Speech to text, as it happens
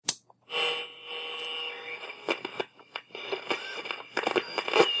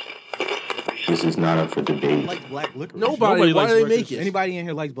This is not up for debate. Likes black licorice. Nobody likes why do they licorice. make it? Anybody in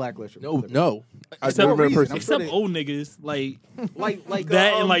here likes black licorice? No. I Except- never met a reason. person. I'm sure Except old niggas like like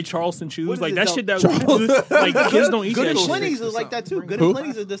that and and like Charleston what chews. is Like it, that though? shit that like kids don't eat Good that and shit. plenty's is like that too. Good Who? and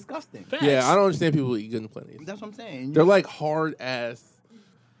plenty's are disgusting. Facts. Yeah, I don't understand people who eat good and plenty. That's what I'm saying. They're like hard ass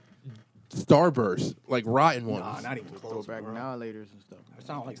Starburst, like rotten ones. Nah, not even close. Back bro. annihilators and stuff. It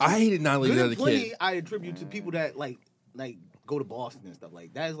sound like I hated not Good leaving and as a plenty. kid. I attribute to people that like go to Boston and stuff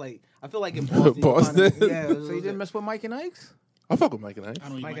like that. Is like I feel like in Boston, you Boston? kinda, yeah. So you didn't mess with Mike and Ike's? I fuck with Mike and Ike. I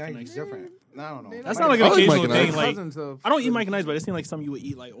don't eat Mike Mike and Ike's Ike's. different. I don't know. That's Mike not like an I like occasional Mike and thing. Ike's. Like Cousins of I don't eat Mike and Ike's, but it seems like something you would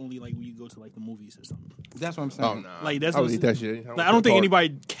eat like only like when you go to like the movies or something. That's what I'm Oh saying. no, Like that's I would what- eat that shit. Like, I don't think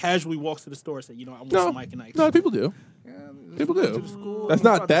anybody casually walks to the store and say, I want No, some Mike and Ike's. no, people do. People went to do. the school, That's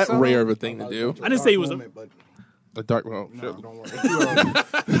about not to that sell rare them. of a thing to do. I didn't say it was a- But A dark. Well, no, shit.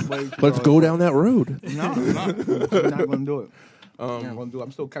 don't worry. Let's go down that road. No, I'm not. I'm not going to do it. I'm not going to do it.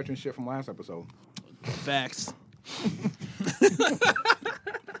 I'm still catching shit from last episode. Facts.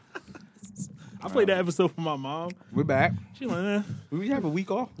 I played that episode for my mom. We're back. She like, eh. We have a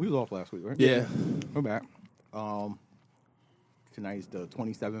week off. We was off last week, right? Yeah. We're back. Tonight's the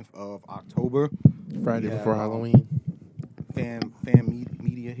 27th of October. Friday Yeah, before Halloween. Fan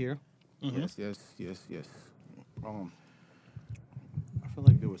media here. Yes. I feel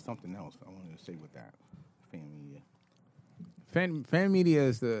like there was something else I wanted to say with that. Fan media. Fan Media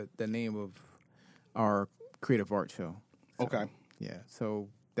is the name of our creative art show. So, Okay. Yeah. So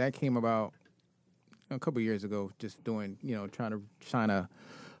that came about a couple years ago, just doing, trying to shine a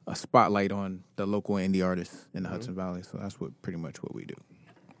spotlight on the local indie artists in the Hudson Valley. So that's pretty much what we do,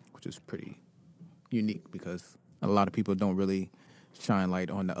 which is pretty unique because a lot of people don't really shine light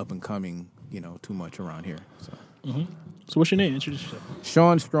on the up and coming, too much around here. So So what's your name? Introduce yourself.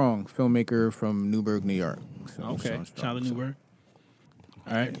 Sean Strong, filmmaker from Newburgh, New York. So Okay. Sean Strong. Shout out to Newburgh.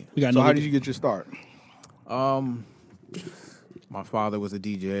 All right. We got So no. how did you get your start? My father was a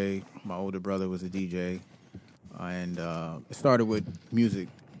DJ. My older brother was a DJ, and it started with music.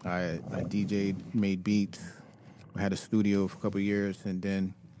 I DJ'd, made beats. I had a studio for a couple of years, and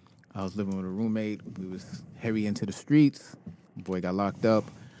then I was living with a roommate. We was heavy into the streets. Boy got locked up.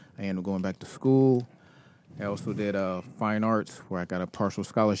 I ended up going back to school. I also did fine arts, where I got a partial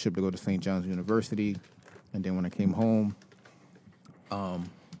scholarship to go to St. John's University. And then when I came home,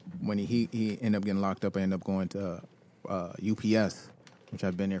 when he ended up getting locked up, I ended up going to UPS, which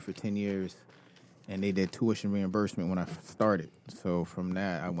I've been there for 10 years. And they did tuition reimbursement when I started. So from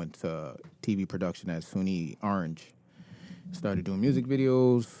that, I went to TV production at SUNY Orange. Started doing music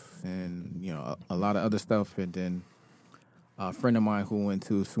videos and, a lot of other stuff. And then a friend of mine who went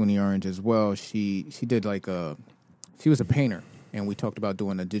to SUNY Orange as well, she did she was a painter. And we talked about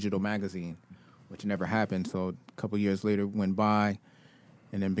doing a digital magazine, which never happened. So a couple years later went by.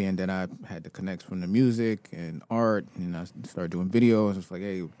 And then being that I had the connects from the music and art, and I started doing videos, it's like,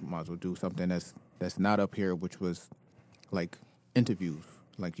 hey, might as well do something that's not up here, which was like interviews,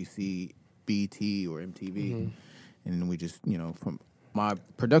 like you see BET or MTV. And then we just, from my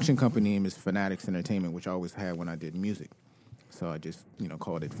production company name is Fanatics Entertainment, which I always had when I did music. So I just,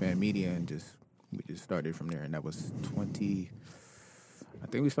 called it Fan Media, and we just started from there. And that was I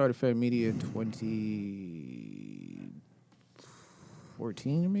think we started Fan Media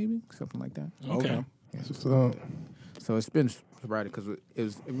 2014, maybe something like that. Okay. Yeah. So it's been sporadic because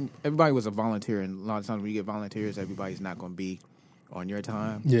everybody was a volunteer, and a lot of times when you get volunteers, everybody's not going to be on your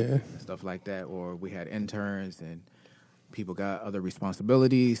time. Yeah. Stuff like that. Or we had interns and people got other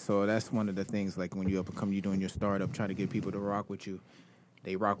responsibilities. So that's one of the things, like when you up and come, you're doing your startup, trying to get people to rock with you.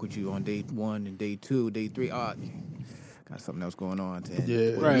 They rock with you on day 1 and day 2, day 3. Got something else going on. Yeah.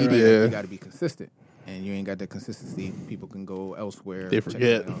 With Right, media, right. You got to be consistent. And you ain't got that consistency. People can go elsewhere. They check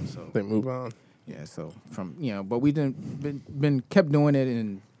forget. it out, so. They move on. Yeah, so but we been kept doing it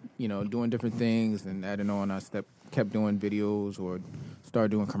and doing different things and adding on. I kept doing videos or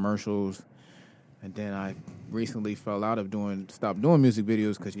started doing commercials, and then I recently stopped doing music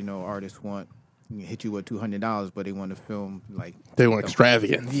videos because artists hit you with $200, but they want to film like They want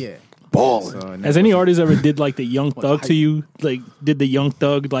extravagance. yeah. Balling. So, and Has that's any what- artist ever did like the Young Thug to you? Like, did the Young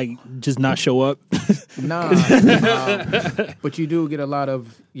Thug like just not show up? Nah, but you do get a lot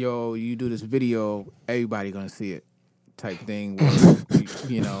of you do this video, everybody gonna see it type thing. Where,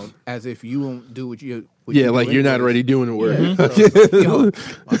 as if you won't do what you. Yeah, like you're not anyways. already doing the work. Yeah, so,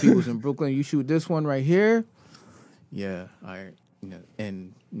 my people's in Brooklyn. You shoot this one right here. Yeah,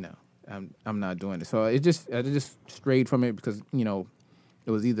 and no, I'm not doing it. So I just strayed from it because it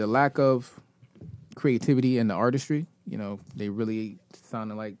was either lack of creativity in the artistry. They really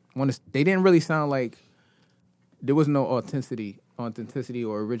sounded like they didn't really sound like there was no authenticity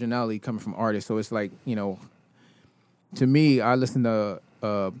or originality coming from artists. So it's like, to me, I listen to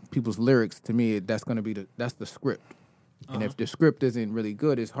people's lyrics. To me, that's going to be that's the script. And if the script isn't really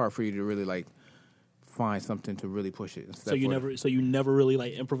good, it's hard for you to really like find something to really push it. So you never really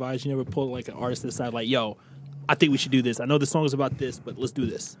like improvise. You never pull like an artist to the side, like, yo, I think we should do this. I know the song is about this, but let's do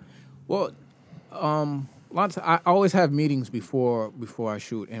this. Well, lots. I always have meetings before I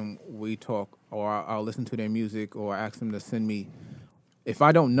shoot, and we talk, or I'll listen to their music, or ask them to send me. If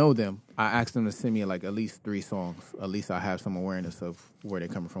I don't know them, I ask them to send me like at least 3 songs. At least I have some awareness of where they're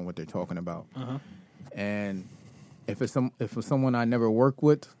coming from, what they're talking about. And if it's someone I never work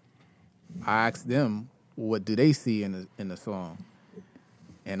with, I ask them what do they see in the song,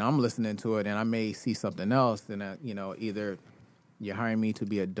 and I'm listening to it, and I may see something else. And either you're hiring me to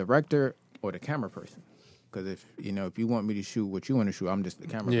be a director or the camera person. Because if you want me to shoot what you want to shoot, I'm just the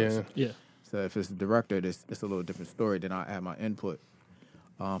camera person. Yeah. So if it's a director, it's a little different story. Then I add my input.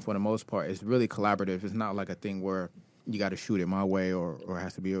 For the most part, it's really collaborative. It's not like a thing where you got to shoot it my way or it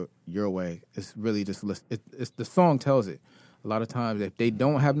has to be your way. It's really just it's the song tells it. A lot of times, if they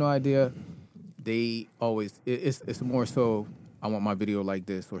don't have no idea, they always it's more so I want my video like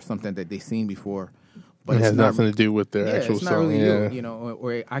this or something that they've seen before. But it has nothing to do with their actual it's not song. Really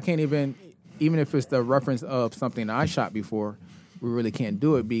or I can't even if it's the reference of something I shot before, we really can't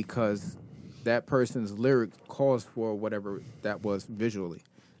do it because that person's lyric calls for whatever that was visually.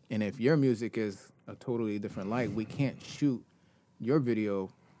 And if your music is a totally different light, we can't shoot your video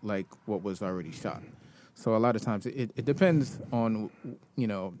like what was already shot. So a lot of times it depends on,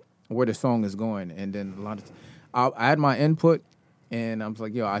 where the song is going. And then a lot of I'll add my input and I'm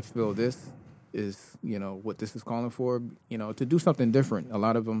like, I feel this is, what this is calling for, to do something different. A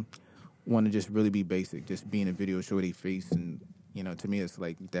lot of them want to just really be basic, just be in a video, show their face. And, to me, it's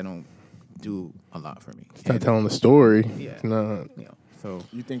like they don't do a lot for me. It's not telling the story. Yeah. It's not. So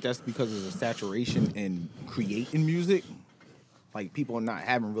you think that's because of the saturation in creating music? Like people are not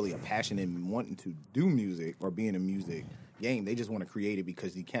having really a passion in wanting to do music or be in a music game. They just want to create it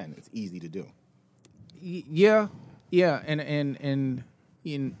because you can. It's easy to do. Yeah, and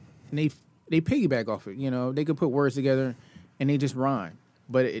they piggyback off it. They could put words together and they just rhyme,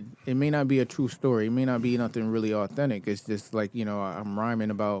 but it may not be a true story. It may not be nothing really authentic. It's just like I'm rhyming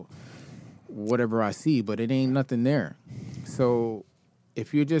about whatever I see, but it ain't nothing there. So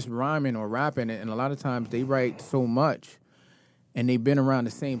if you're just rhyming or rapping, and a lot of times they write so much and they've been around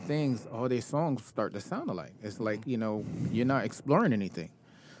the same things, all their songs start to sound alike. It's like, you're not exploring anything.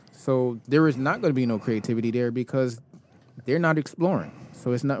 So there is not going to be no creativity there because they're not exploring.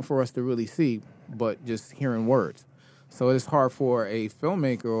 So it's not for us to really see, but just hearing words. So it's hard for a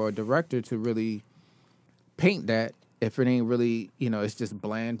filmmaker or a director to really paint that if it ain't really, it's just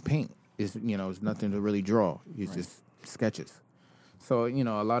bland paint. It's, it's nothing to really draw. It's just sketches. So,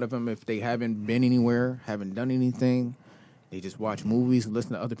 a lot of them, if they haven't been anywhere, haven't done anything, they just watch movies,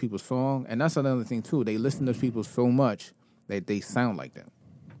 listen to other people's songs. And that's another thing, too. They listen to people so much that they sound like them.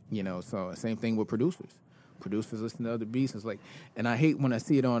 So same thing with producers. Producers listen to other beats. It's like, and I hate when I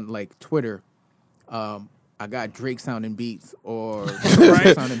see it on, like, Twitter, I got Drake sounding beats or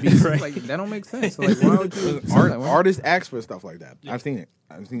Drake sounding beats. Right. Like, that don't make sense. So, like, why would you... Artists ask for stuff like that. Yeah. I've seen it.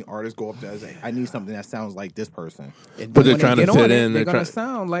 I've seen artists go up there and say, I need something that sounds like this person. But they're trying to fit in. They're going to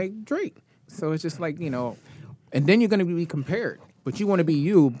sound like Drake. So it's just like, and then you're going to be compared. But you want to be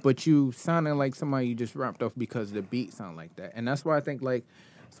you, but you sounding like somebody you just rapped off because the beat sound like that. And that's why I think, like,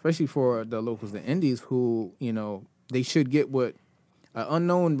 especially for the locals, the indies, who, they should get what an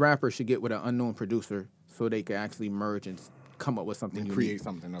unknown rapper should get with an unknown producer so they can actually merge and come up with something unique. Create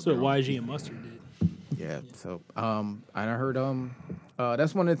something. So YG and Mustard did. Yeah. So, and I heard,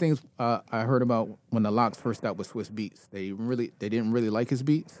 that's one of the things I heard about when the Lox first got with Swiss Beats. They didn't really like his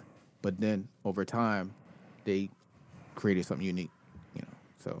beats, but then over time, they created something unique.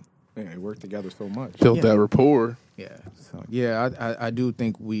 So yeah, they worked together so much. Built that rapport. Yeah. So I do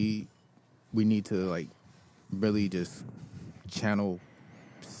think we need to like really just channel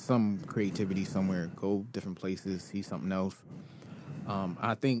some creativity somewhere, go different places, see something else.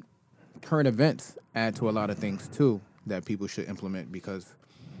 I think current events add to a lot of things too that people should implement, because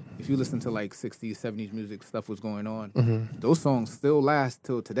if you listen to like 60s, 70s music, stuff was going on, those songs still last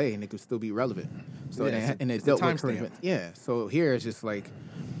till today and they could still be relevant. So and it dealt with current events. Yeah. So here it's just like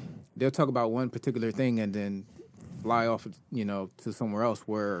they'll talk about one particular thing and then fly off, to somewhere else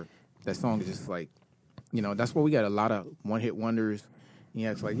where that song is just like, that's what we got, a lot of one-hit wonders.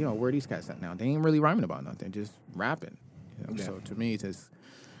 Yeah, it's like, where are these cats at now? They ain't really rhyming about nothing, just rapping. Yeah. So to me, it's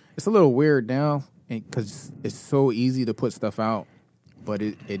a little weird now because it's so easy to put stuff out But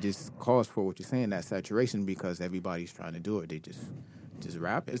it just calls for what you're saying, that saturation, because everybody's trying to do it. They just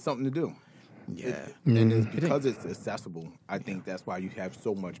rap it. It's something to do. Yeah. And it's because it's accessible. I think that's why you have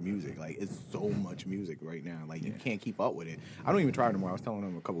so much music. Like, it's so much music right now. Like, you can't keep up with it. I don't even try anymore. I was telling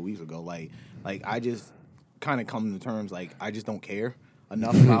them a couple weeks ago. Like I just kind of come to terms. Like, I just don't care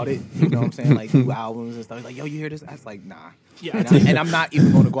enough about it. You know what I'm saying? Like, new albums and stuff. Like, yo, you hear this? I was like, nah. Yeah, and I'm not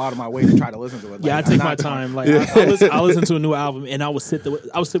even going to go out of my way to try to listen to it. Like, yeah, I take my time. Like, I listen to a new album, and I would sit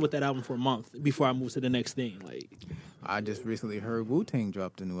with that album for a month before I move to the next thing. Like, I just recently heard Wu-Tang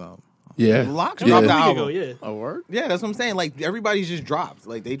dropped a new album. Yeah. Lox Yeah. dropped the a week album. ago, yeah. A word? Yeah, that's what I'm saying. Like, everybody's just dropped.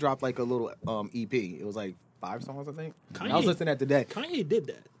 Like, they dropped like a little EP. It was like 5 songs, I think. I was listening to that today. Kanye did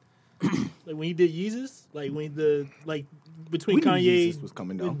that. Like when he did Yeezus, like when between We knew Kanye Yeezus was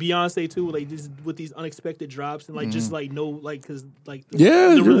coming, though. and Beyonce too, like just with these unexpected drops and like just like no like because like the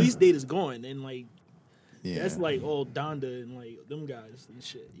Yeah, yeah. release date is gone and like Yeah. that's like all Donda and like them guys and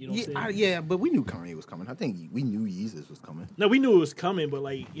shit. You know what I'm saying? Yeah, but we knew Kanye was coming. I think we knew Yeezus was coming. No, we knew it was coming, but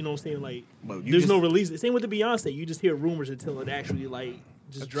like you know what I'm saying? Like But you there's just- no release. Same with the Beyonce. You just hear rumors until it actually like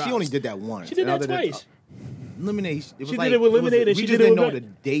just drops. She only did that once. She did that Other than- twice. Lemonade. It was She like, did it with Lemonade and we she just did it didn't know with the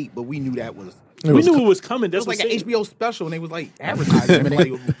date, but we knew that was. we knew it was coming. It That's was like what an I'm saying. HBO special, and they was like advertising it for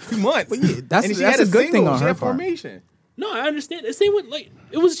like 2 months. But yeah, that's- and she that's had a good single. thing on She her had part. Formation. No, I understand. The same with like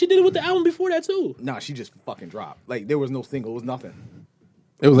it was. She did it with the album before that too. Nah, she just fucking dropped. Like there was no single. It was nothing.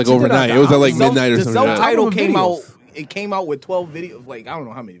 It was like She did overnight. that It was at like The midnight or something. like that. self-title Album came out. videos. It came out with 12 videos. Like I don't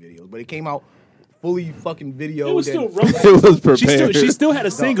know how many videos, but it came out fully fucking video. It was still rough. It was prepared. She still had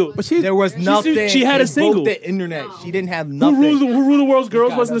a single. But she, There was nothing. she had a It broke single. The internet. She didn't have Who nothing. Rule the World's Girls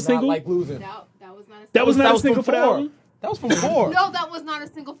God wasn't a does not single. Like losing. That was not a That was not a single. single for the album. That was from 4. No, that was not a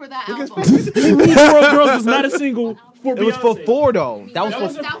single for that album. Rule the World's Girls was not a single for It was for Beyonce. 4 though. That was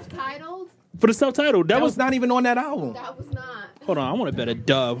was for. self-titled. For the self-titled. That That was was not even on that album. That was not. Hold on, I want to bet a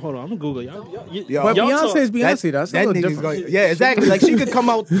dub. Hold on, I'm gonna Google it. Yo. but Y'all Beyonce's talk- Beyonce. That's a that little nigga's different. going. Yeah, exactly. Like she could come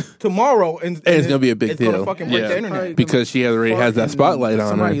out tomorrow and it's gonna be a big it's deal. Gonna fucking break Yeah. the internet. Because she already has that spotlight on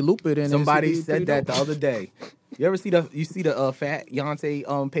Somebody her. loop it in. Somebody and said that the other day. You ever see the fat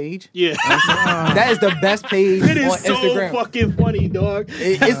Beyonce page? Yeah, That is the best page it is on so Instagram. fucking funny, dog.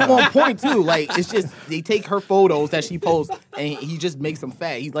 It's on point too. Like it's just they take her photos that she posts and he just makes them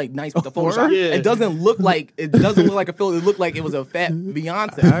fat. He's like nice with the Photoshop. Yeah. It doesn't look like a filter. It looked like it was a fat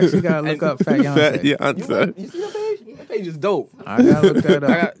Beyonce. I actually gotta look up Fat Fat Beyonce. Beyonce. You see that page? That page is dope. I gotta look that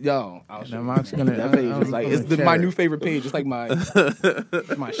I up. got, I'll show I'm you. actually gonna. That page I'm is like gonna it's share my it. new favorite page. It's like my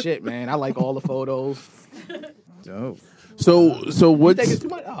shit, man. I like all the photos. Dope. So You what's think it's too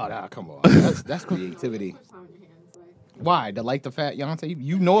much? Oh, nah, come on. That's creativity. Why? To like the fat Beyonce?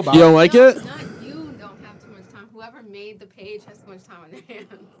 You know about you don't it. like No, it? Not you don't have too much time. Whoever made the page has too much time on their hands.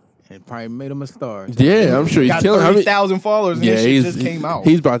 It probably made him a star. Yeah, I'm sure he's Got killing. How many- 30,000 followers and Yeah, this shit he's just came out.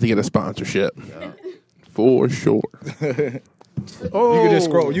 he's about to get a sponsorship for sure. Oh, You can just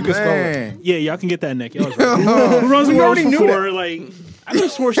scroll. You can scroll it. man. Yeah, y'all can get that, Nick. Y'all was right. Who runs the We world already knew before? Like, I could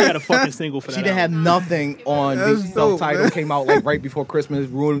have swore she had a fucking single for that. She didn't have album. nothing on the That's dope, self-title. man. Came out like right before Christmas,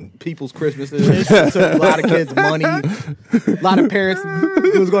 ruined people's Christmases. Took a lot of kids' money. A lot of parents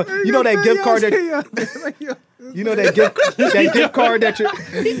was going. You know that gift card that. You know that gift card that you.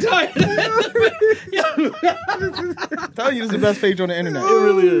 He died. I'm telling you, this is the best page on the internet. It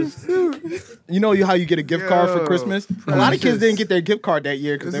really is. You know how you get a gift card for Yo, Christmas? A lot of kids precious. didn't get their gift card that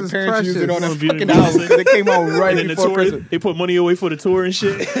year because This their is parents used it on precious. their fucking Beyonce. album because it came out right And then the before tour, Christmas. they put money away for the tour and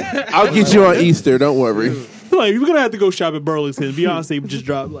shit. I'll get you on Easter. Don't worry. Like, we're gonna have to go shop at Burlington. Beyonce just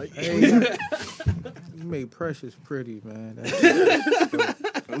dropped like. You made Precious pretty, man. This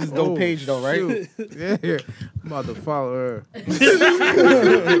is a dope page though, right? Shoot. Yeah, I'm about to follow her. Fat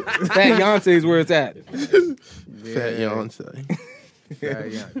Beyonce is where it's at. Fat Beyonce.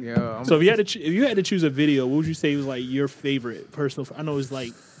 Yeah. So if you had to choose a video, what would you say was like your favorite personal? I know it's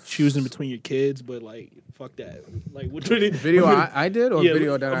like choosing between your kids, but like fuck that. Like which video? Video I did or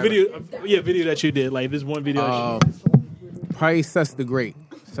video that I video that you did. Like this one video. probably Seth the Great.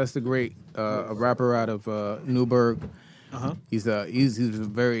 Seth the Great, a rapper out of Newburgh. He's a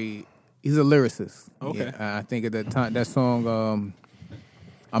lyricist. Okay. Yeah, I think at that time that song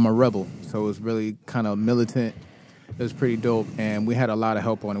I'm a Rebel, so it was really kind of militant. It was pretty dope, and we had a lot of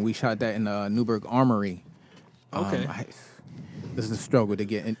help on it. We shot that in the Newburgh Armory. Okay. This is a struggle to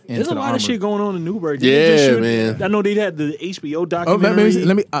get into There's a the lot armory. of shit going on in Newburgh. Yeah, man. I know they had the HBO Oh, documentary.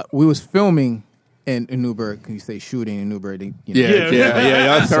 let me. We was filming in Newburgh. Can you say shooting in Newburgh? You know.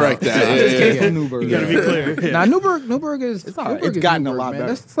 Yeah. Y'all correct that. Just came Yeah. from Newburgh. You gotta be clear. Yeah. Now Newburgh is all right. Newburgh It's is gotten a Newburgh, lot man.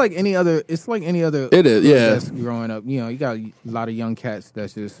 better. It's like any other. It's like any other. It is, yeah. That's growing up, you got a lot of young cats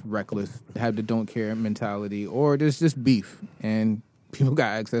that's just reckless, have the don't care mentality, or there's just beef, and people got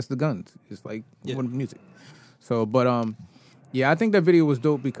access to guns. It's like Yeah. music. So, but I think that video was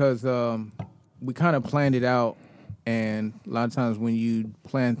dope because we kind of planned it out, and a lot of times when you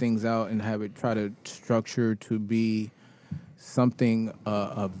plan things out and have it try to structure to be something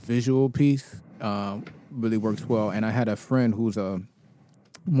a visual piece really works well. And I had a friend who's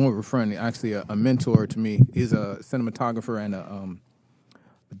more of a friend, actually a mentor to me. He's a cinematographer and a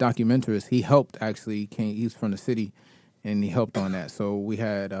documentarist. He helped actually. He's from the city, and he helped on that. So we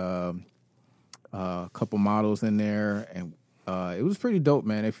had a couple models in there, and it was pretty dope,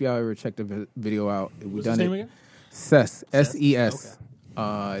 man. If y'all ever check the video out, we What's done his name it. again? SES, SES. Okay.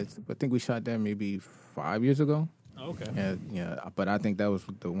 I think we shot that maybe 5 years ago. Oh, okay. And but I think that was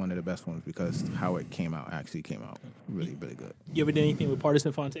one of the best ones because how it came out really, really good. You ever did anything with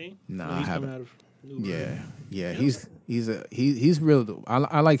Partisan Fontaine? Nah, When he's I coming haven't. out of Newburgh. Yeah. He's real dope.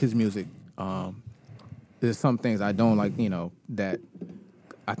 I like his music. There's some things I don't like, that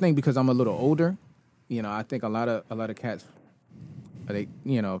I think because I'm a little older, I think a lot of cats,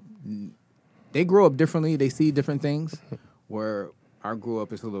 they grow up differently. They see different things. Where I grew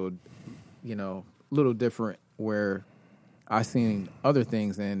up is a little different. Where I seen other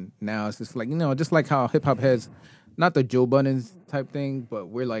things, and now it's just like just like how hip hop has, not the Joe Buttons type thing, but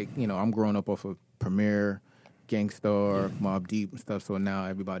we're like I'm growing up off of Premier, Gangstar, Mobb Deep and stuff. So now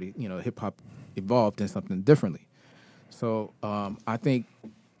everybody hip hop evolved in something differently. So I think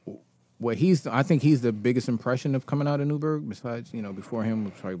he's the biggest impression of coming out of Newburgh. Besides before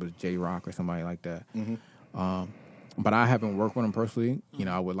him probably was J Rock or somebody like that. Mm-hmm. But I haven't worked with him personally.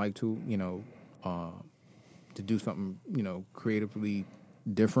 I would like to do something, creatively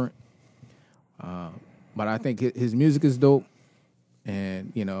different. But I think his music is dope,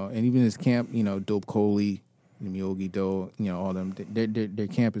 and and even his camp, Dope Coley, Myogi Doe, all them. Their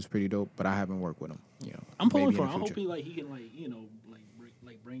camp is pretty dope. But I haven't worked with him. I'm pulling maybe for in him. the I'm future. hoping he can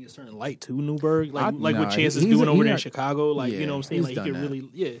bring a certain light to Newburgh, Nah, what Chance is he's doing over there in not- Chicago. yeah, you know what I'm saying? he's He done can that. really,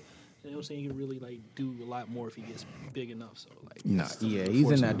 yeah. You know what I'm saying? He can really do a lot more if he gets big enough. So Nah, it's yeah, something to he's in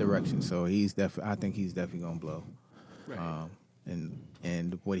force that him. direction. So I think he's definitely gonna blow. Right.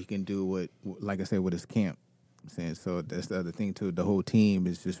 And what he can do with, like I said, with his camp. So that's the other thing too. The whole team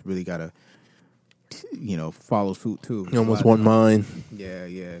is just really gotta, follow suit too. You almost won mine. Yeah.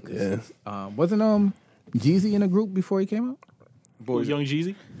 Yeah. Wasn't Jeezy in a group before he came out? Boys, Young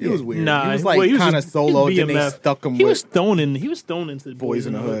Jeezy? it was weird. Nah, he was well, like he was kind of just- solo. he was Then they BMF. stuck him He with was thrown into the Boys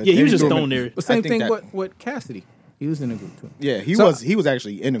in the Hood. Yeah, he They was just threw him thrown in- there. The same I think thing that- with Cassidy. He was in a group too. Yeah, he So- was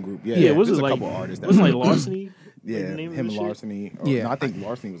actually in a group. Yeah, Yeah, was there's it a like couple artists. That was it like Larceny? yeah, Like the name of him the and shit? Larceny. Yeah. No, I think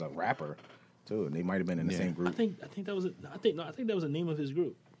Larceny was a rapper too. They might have been in the same I group. think that was I think that was the name of his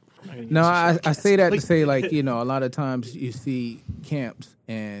group. I'm not gonna get No, some shit. I say that to say a lot of times you see camps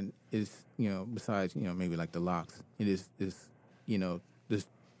and it's besides maybe like the Locks, it is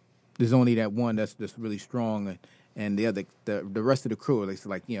there's only that one that's really strong, and the rest of the crew it's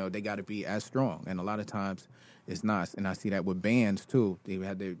like they got to be as strong, and a lot of times it's not. And I see that with bands too. They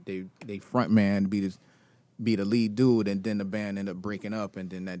had they front man be the lead dude, and then the band end up breaking up, and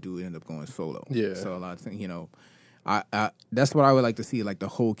then that dude end up going solo. Yeah. So a lot of things, I that's what I would like to see. Like the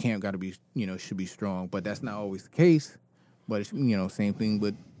whole camp got to be should be strong, but that's not always the case. But it's same thing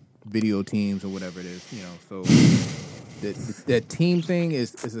with video teams or whatever it is. So that team thing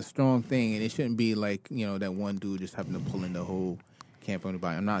is a strong thing, and it shouldn't be like that one dude just having to pull in the whole camp on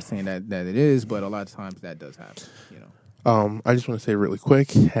anybody. I'm not saying that it is, but a lot of times that does happen. I just want to say really quick,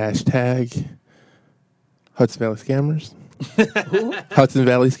 hashtag Hudson Valley Scammers. Hudson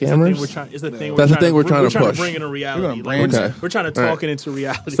Valley Scammers. It's the thing That's the thing we're trying to trying push. to bring it in reality. We're gonna Like, brand it. we're trying to All talk right. it into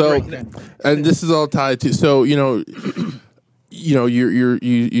reality So, right now. and this is all tied to. So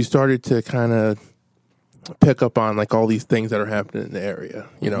you started to kind of pick up on like all these things that are happening in the area,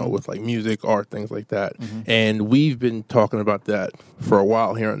 with like music, art, things like that. And we've been talking about that for a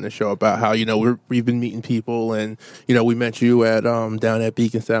while here on the show about how we've been meeting people, and we met you at down at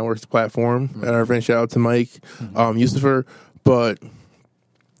Beacon Soundworks platform at our event. Shout out to Mike Yusufer. But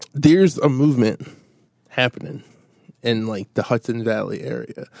there's a movement happening in like the Hudson Valley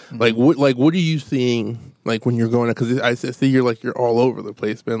area. Like what are you seeing like when you're going? Because I see you're all over the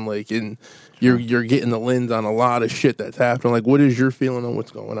place, man. Like you're getting the lens on a lot of shit that's happening. Like what is your feeling on what's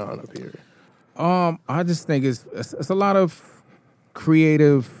going on up here? I just think it's a lot of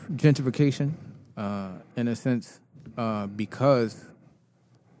creative gentrification, in a sense, because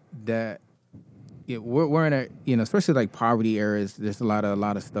that. Yeah, we're in a especially like poverty areas. There's a lot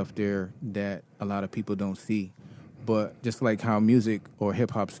of stuff there that a lot of people don't see. But just like how music or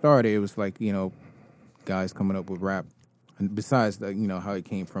hip hop started, it was like guys coming up with rap, and besides how it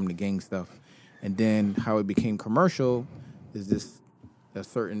came from the gang stuff, and then how it became commercial is this a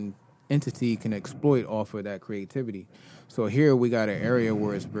certain entity can exploit off of that creativity. So here we got an area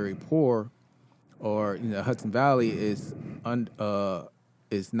where it's very poor, or Hudson Valley is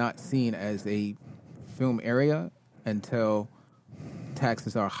not seen as a film area until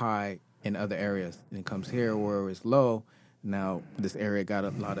taxes are high in other areas. And it comes here where it's low. Now this area got a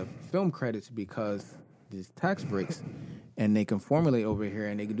lot of film credits because there's tax breaks, and they can formulate over here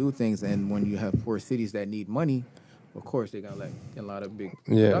and they can do things. And when you have poor cities that need money, of course, they're going to let a lot of big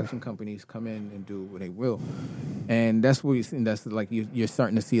production companies come in and do what they will. And that's what you see. That's like you're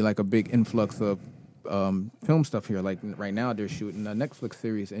starting to see like a big influx of film stuff here. Like right now, they're shooting a Netflix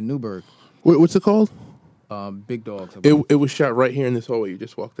series in Newburgh. What's it called? Big Dogs. It was shot right here in this hallway. You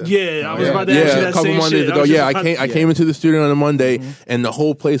just walked in. Yeah, I was about to ask you that a couple same Mondays shit. ago. Yeah, I came into the studio on a Monday, and the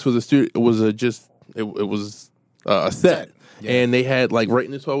whole place was a studio. It was a set. Yeah. And they had like right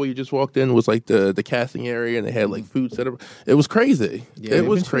in this hallway you just walked in was like the casting area, and they had like food set up. It was crazy. Yeah, it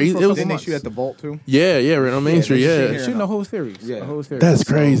was crazy. It was. Didn't they shoot at the Vault too? Yeah, right on Main Street. They're shooting the whole series. Yeah, the whole series. That's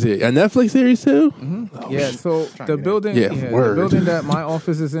crazy. A Netflix series too. Mm-hmm. Oh, so the building, the building that my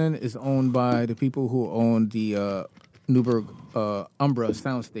office is in is owned by the people who own the Newburgh Umbra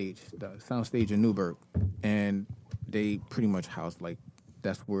Soundstage, the Soundstage in Newburgh, and they pretty much house like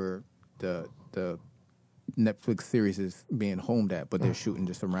that's where the Netflix series is being homed at, but they're shooting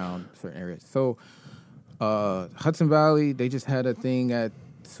just around certain areas. So Hudson Valley, they just had a thing at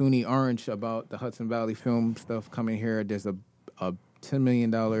SUNY Orange about the Hudson Valley film stuff coming here. There's a $10 million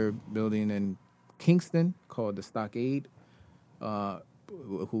building in Kingston called the Stockade,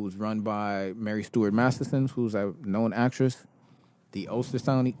 who's run by Mary Stuart Masterson, who's a known actress. The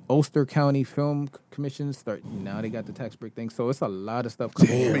Ulster County Film Commission now they got the tax break thing. So it's a lot of stuff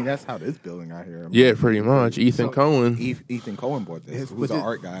coming. I mean, that's how this building out here. Yeah, pretty much. Ethan Cohen. Ethan Cohen bought this. Who's an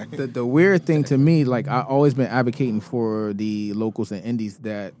art guy. The weird thing to me, like I always been advocating for the locals and indies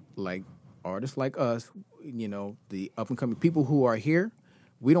that like artists like us, the up and coming people who are here,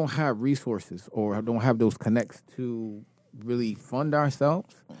 we don't have resources or don't have those connects to really fund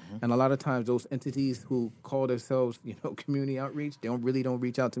ourselves. And a lot of times those entities who call themselves, community outreach, they don't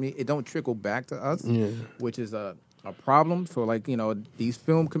reach out to me. It don't trickle back to us, which is a problem. So like, these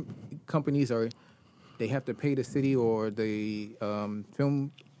film companies they have to pay the city or the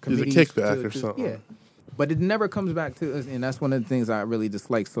film committee. There's a kickback or something. Yeah. But it never comes back to us, and that's one of the things I really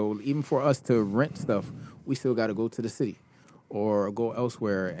dislike. So even for us to rent stuff, we still got to go to the city or go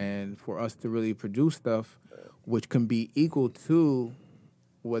elsewhere. And for us to really produce stuff, which can be equal to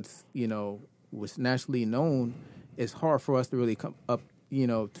what's nationally known, it's hard for us to really come up,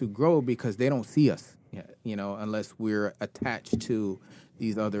 to grow because they don't see us, unless we're attached to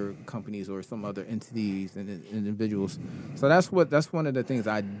these other companies or some other entities and individuals. So that's one of the things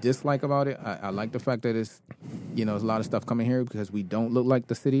I dislike about it. I like the fact that it's, there's a lot of stuff coming here because we don't look like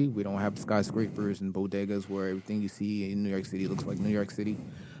the city. We don't have skyscrapers and bodegas where everything you see in New York City looks like New York City.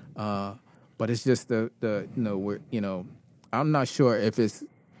 But it's just I'm not sure if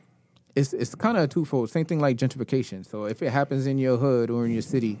it's kind of twofold. Same thing like gentrification. So if it happens in your hood or in your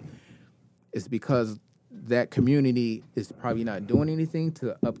city, it's because that community is probably not doing anything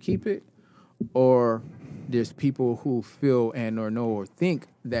to upkeep it, or there's people who feel and or know or think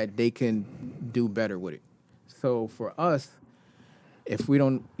that they can do better with it. So for us, if we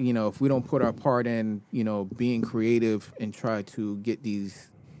don't put our part in, being creative and try to get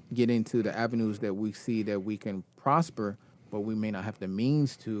into the avenues that we see that we can prosper, but we may not have the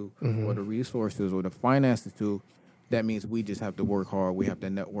means to, or the resources or the finances to, that means we just have to work hard. We have to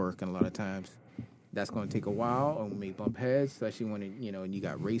network, and a lot of times that's going to take a while, and we may bump heads, especially when you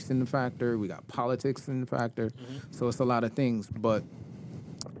got race in the factor, we got politics in the factor. So it's a lot of things. But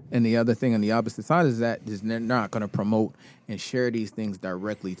and the other thing on the opposite side is that they're not going to promote and share these things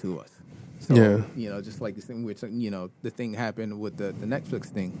directly to us. So, just like the thing the thing happened with the Netflix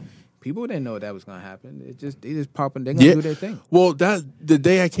thing. People didn't know that was going to happen. They just pop and they're going to do their thing. Well, the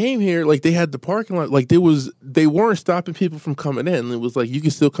day I came here, like they had the parking lot, like they weren't stopping people from coming in. It was like you can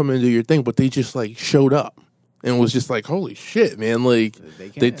still come in and do your thing, but they just like showed up and was just like, holy shit, man! Like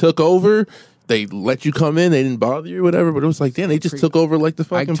they took over. They let you come in. They didn't bother you or whatever. But it was like, damn, they just took over like the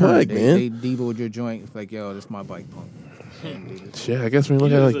fucking bike, man. They devoed your joint. It's like, yo, this is my bike pump. Shit, I guess when you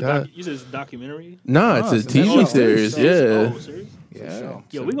look at it like that. You said it's a documentary? Nah, it's a TV series. Yeah. Oh, serious? Yeah.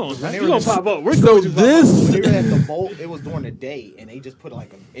 Yo, we gonna pop up. We're So going to this When they were at the Vault, it was during the day, and they just put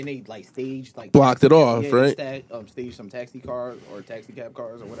staged blocked it off, right? Staged some taxi cars or taxi cab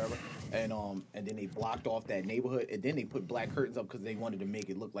cars or whatever, and then they blocked off that neighborhood, and then they put black curtains up because they wanted to make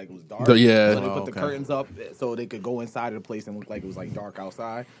it look like it was dark. Yeah. So they put the curtains up so they could go inside of the place and look like it was like dark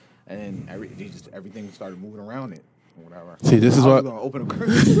outside, and everything started moving around it. Whatever. See, this is I why. was gonna open a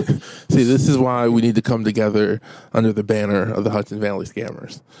curtain. See, this is why we need to come together under the banner of the Hudson Valley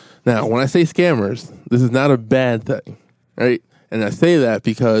Scammers. Now, when I say scammers, this is not a bad thing, right? And I say that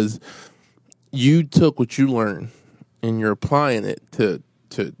because you took what you learned and you're applying it to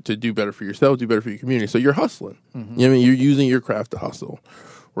do better for yourself, do better for your community. So you're hustling. You know what I mean? You're using your craft to hustle.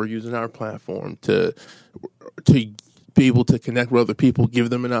 We're using our platform to be able to connect with other people, give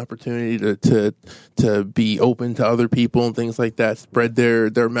them an opportunity to be open to other people and things like that, spread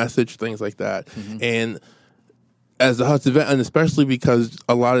their message, things like that. And as the Hudson Valley, and especially because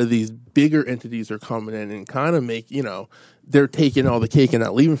a lot of these bigger entities are coming in and kind of make, they're taking all the cake and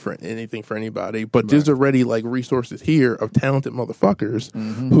not leaving for anything for anybody. But there's already like resources here of talented motherfuckers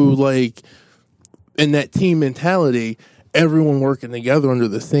who like in that team mentality, everyone working together under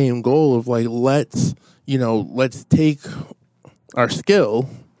the same goal of like, let's take our skill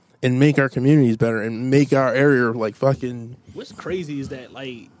and make our communities better and make our area like fucking. What's crazy is that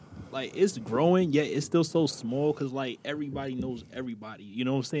like it's growing, yet it's still so small because like everybody knows everybody. You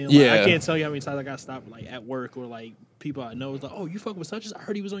know what I'm saying? Like, Yeah. I can't tell you how many times I got stopped like at work or like people I know. It's like, oh, you fucking with such as I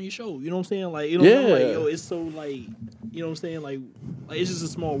heard he was on your show. You know what I'm saying? Like, you know, what I'm Yeah. like, yo, it's so like, you know what I'm saying? Like it's just a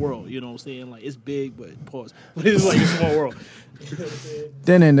small world. You know what I'm saying? Like it's big, but pause. But it's like a small world.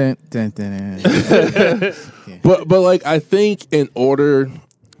 But like I think in order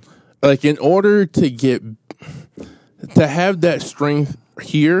to have that strength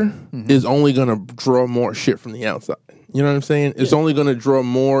here is only going to draw more shit from the outside. You know what I'm saying? It's only going to draw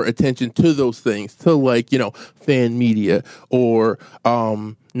more attention to those things, to like, fan media or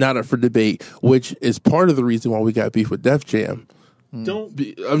Not Up for Debate, which is part of the reason why we got beef with Def Jam.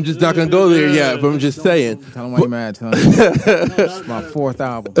 I'm just not going to go there yet, but I'm just saying. Tell them why you're mad, son. It's my fourth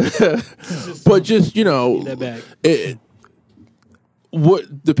album. But just, that back.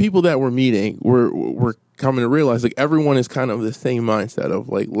 what the people that we're meeting were coming to realize, like, everyone is kind of the same mindset of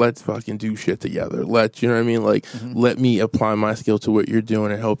like, let's fucking do shit together. Let's, you know what I mean? Like, let me apply my skill to what you're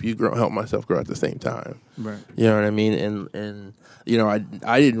doing and help you grow, help myself grow at the same time. Right. You know what I mean? And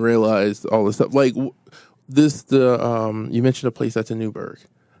I didn't realize all this stuff. Like you mentioned a place that's in Newburgh.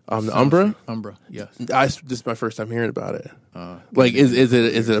 The Umbra? Umbra, yes. This is my first time hearing about it. Like, is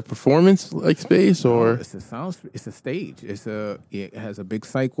it a performance like space or? It's a stage. It has a big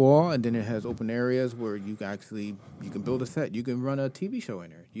psych wall, and then it has open areas where you can build a set. You can run a TV show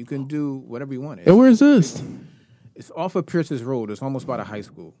in there. You can do whatever you want. And where is this? It's off of Pierce's Road. It's almost by the high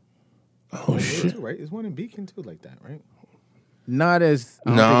school. Oh shit! Right? There's one in Beacon too, like that, right? Not as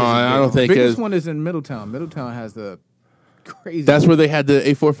I don't think the biggest as- one is in Middletown. Middletown has the crazy. That's where they had the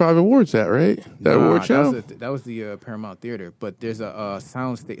 845 awards at, right? That award show. That was the Paramount Theater. But there's a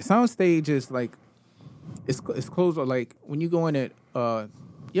sound stage. Sound stage is like it's closed. Like when you go in it. You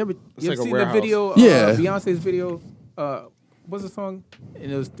ever like a seen the warehouse. video? Yeah. Beyonce's video. What's the song?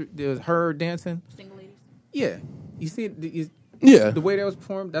 And it was her dancing. Single ladies. Yeah, you see it. Yeah. The way that was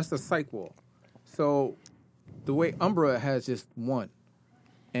performed, that's the psych wall. So the way Umbra has just one,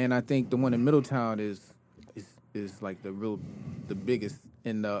 and I think the one in Middletown is like the biggest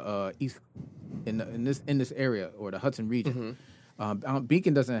in the east in this area or the Hudson region.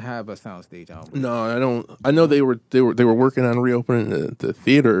 Beacon doesn't have a soundstage. No, I don't. I know they were working on reopening the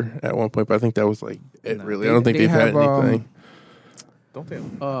theater at one point, but I think that was like it. No, Really, I don't think they've had anything. Don't they?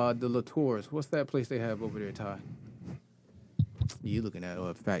 The Latours. What's that place they have over there, Ty? You looking at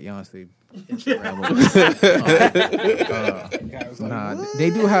Fat Yonsei Instagram? Nah, they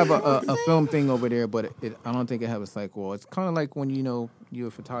do have a film thing over there, but I don't think it have a psych wall. It's kind of like when you're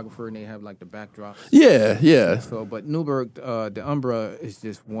a photographer and they have like the backdrops. Yeah. So, but Newburgh, the Umbra is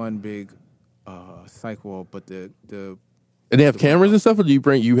just one big psych wall, but the And they have cameras and stuff, or do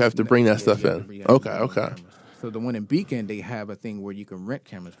you have to bring that stuff in? Okay. So the one in Beacon, they have a thing where you can rent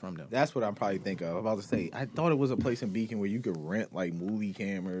cameras from them. That's what I'm probably thinking of. I was about to say, I thought it was a place in Beacon where you could rent like movie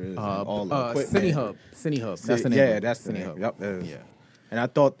cameras and all the equipment. Cine Hub. That's the name. Yeah, of it. that's the Cine name. Hub. Yep, that is. Yeah. And I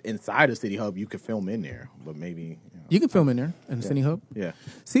thought inside of City Hub you could film in there, but maybe You can film in there in the Cine Hub. Yeah.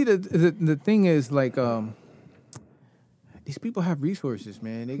 See, the thing is like these people have resources,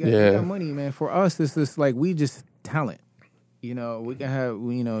 man. They got money, man. For us, it's just like we just talent. We can have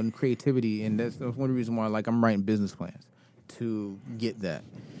and creativity, and that's one of the reasons why I'm writing business plans to get that.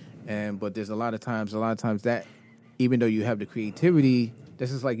 But there's a lot of times that even though you have the creativity,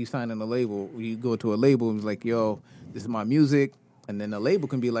 this is like you sign on a label. You go to a label and it's like, yo, this is my music, and then the label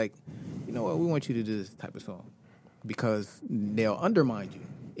can be like, you know what, we want you to do this type of song because they'll undermine you.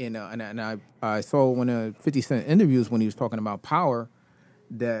 And I saw one of 50 Cent interviews when he was talking about Power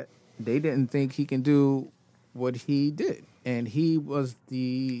that they didn't think he can do what he did. and he was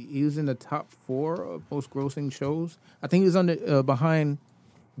in the top 4 of most grossing shows. I think he was under behind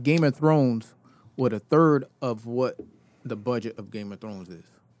Game of Thrones with a third of what the budget of Game of Thrones is.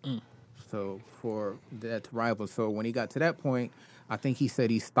 So for that to rival. So when he got to that point, I think he said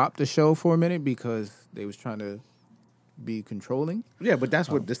he stopped the show for a minute because they was trying to be controlling. Yeah, but that's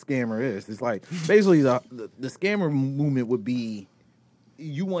what the scammer is. It's like basically the scammer movement would be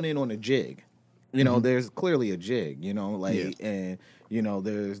you want in on a jig. You know, there's clearly a jig, you know, like, and, you know,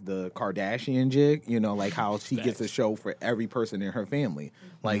 there's the Kardashian jig, you know, like how she gets a show for every person in her family.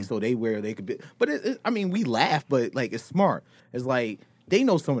 Like, so they could be, but I mean, we laugh, but like, it's smart. It's like, they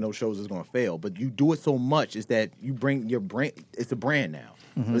know some of those shows is going to fail, but you do it so much is that you bring your brand, it's a brand now.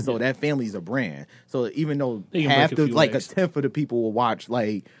 So that family's a brand. So even though half the, like a tenth of the people will watch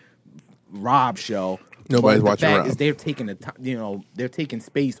like Rob's show, nobody's watching Rob. Rob. Is they're taking they're taking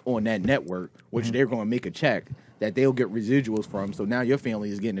space on that network, which they're going to make a check that they'll get residuals from. So now your family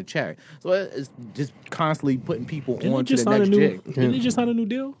is getting a check. So it's just constantly putting people on to the next jig. Didn't they just sign a new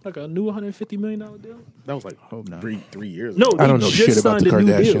deal, like a new $150 million deal? That was like three years No, ago. I don't know shit about the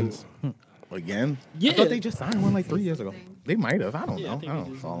Kardashians. Again? Yeah. I thought they just signed one like 3 years ago. They might have. I don't know. think I they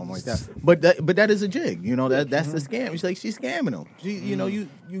don't just- follow them like that. But that is a jig. You know, that's the scam. It's like she's scamming them. You know, you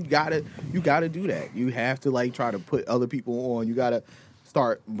gotta do that. You have to like try to put other people on. You gotta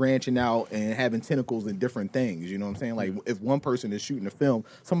start branching out and having tentacles in different things. You know what I'm saying? Like if one person is shooting a film,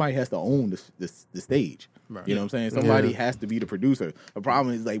 somebody has to own the stage. Right. You know what I'm saying? Somebody has to be the producer. The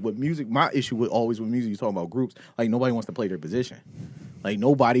problem is like with music, my issue with music, you talk about groups, like nobody wants to play their position. Like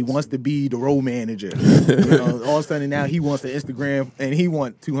nobody wants to be the role manager. You know, all of a sudden now he wants to Instagram and he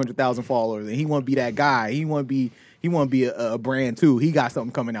want 200,000 followers and he want to be that guy. He want to be a brand too. He got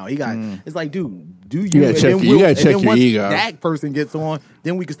something coming out. He got it's like, dude, do you? gotta check your once ego. that person gets on,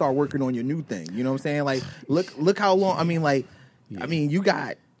 then we can start working on your new thing. You know what I'm saying? Like, look how long. I mean, like, I mean, you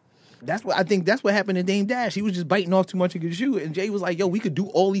got. That's what I think. That's what happened to Dame Dash. He was just biting off too much of his shoe, and Jay was like, "Yo, we could do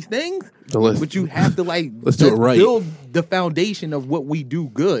all these things, but you have to like let's do it right. Build the foundation of what we do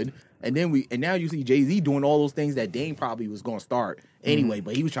good." And then now you see Jay-Z doing all those things that Dame probably was going to start anyway,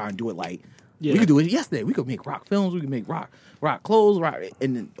 but he was trying to do it like we could do it yesterday. We could make rock films. We could make rock clothes,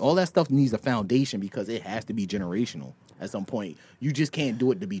 and then all that stuff needs a foundation because it has to be generational at some point. You just can't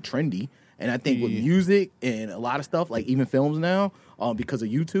do it to be trendy. And I think with music and a lot of stuff, like even films now, because of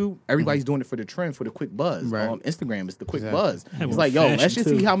YouTube, everybody's doing it for the trend, for the quick buzz. Right. Instagram is the quick buzz. And It's like, yo, let's fashion, just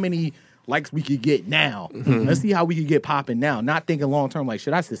too. see how many likes we could get now. Let's see how we could get popping now. Not thinking long term, like,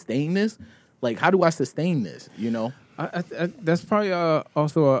 should I sustain this? Like, how do I sustain this? You know? I that's probably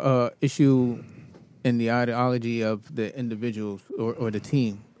also a issue in the ideology of the individuals or the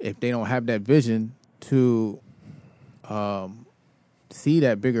team. If they don't have that vision to see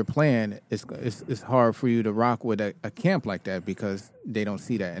that bigger plan, it's hard for you to rock with a camp like that because they don't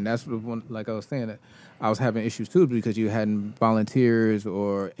see that. And that's one, like I was saying, that I was having issues too because you had volunteers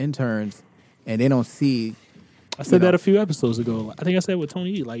or interns and they don't see. I said that a few episodes ago. I think I said with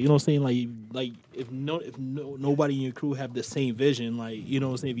Tony E. Like, you know what I'm saying? Like if nobody in your crew have the same vision, like, you know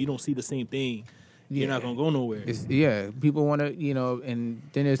what I'm saying? If you don't see the same thing, you're not going to go nowhere. People want to, and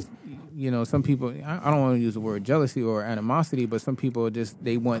then it's, some people, I don't want to use the word jealousy or animosity, but some people just,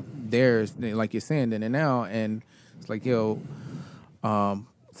 they want theirs, like you're saying, then and now, and it's like, so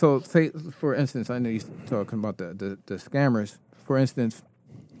say, for instance, I know you're talking about the scammers. For instance,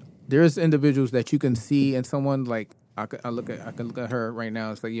 there's individuals that you can see and someone like, I can look at her right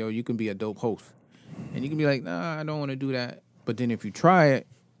now, it's like, you can be a dope host. And you can be like, nah, I don't want to do that. But then if you try it,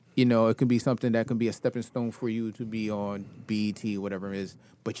 it can be something that can be a stepping stone for you to be on BET, whatever it is.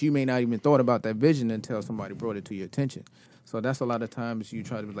 But you may not even thought about that vision until somebody brought it to your attention. So that's a lot of times you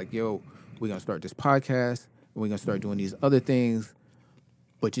try to be like, we're going to start this podcast. And we're going to start doing these other things.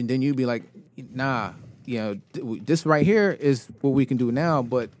 But then you'd be like, nah, this right here is what we can do now.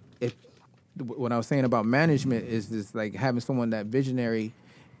 But what I was saying about management is this, like having someone that visionary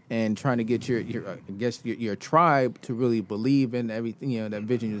and trying to get your tribe to really believe in everything, that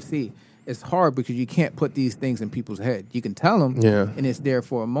vision you see. It's hard because you can't put these things in people's head. You can tell them, and it's there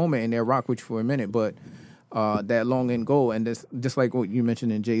for a moment, and they'll rock with you for a minute. But that long end goal, and this, just like what you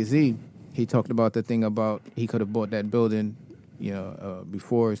mentioned in Jay-Z, he talked about the thing about he could have bought that building,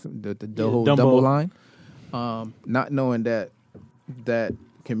 before the whole Dumbo. double line, not knowing that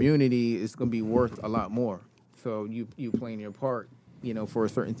community is going to be worth a lot more. So you playing your part. For a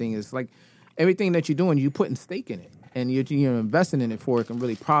certain thing, it's like everything that you're doing, you putting stake in it, and you're investing in it for it can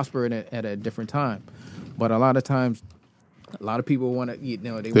really prosper at a different time. But a lot of times, a lot of people want to,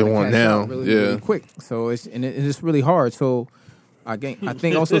 they want now, really quick. So it's really hard. So I think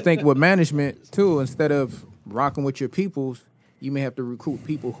with management too, instead of rocking with your peoples, you may have to recruit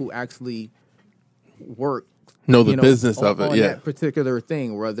people who actually work. Know the business of it, on yeah. that particular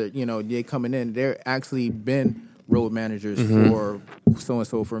thing. Whether they coming in, they're actually been road managers for so and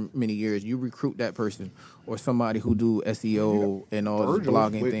so for many years. You recruit that person or somebody who do SEO and all this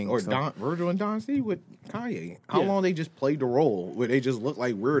blogging things. Or Virgil and Don C with Kanye. How long they just played the role where they just look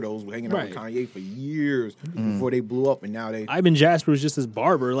like weirdos hanging out with Kanye for years before they blew up, and now they. Ivan Jasper was just his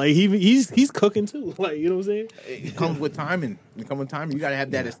barber. Like he's cooking too. Like, you know what I'm saying? It comes with timing. You got to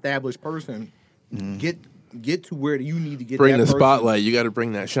have that established person get to where you need to get. Bring that the person. spotlight. You got to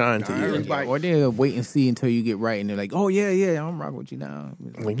bring that shine to you. Everybody- Or they'll wait and see until you get right, and they're like, "Oh yeah, I'm rocking with you now."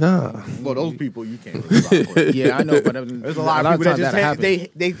 Like, nah. Well, those people you can't really rock with. Yeah, I know, but There's a lot of people that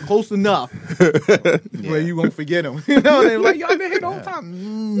just they close enough where you won't forget them. You know, they're like, y'all been here the whole time.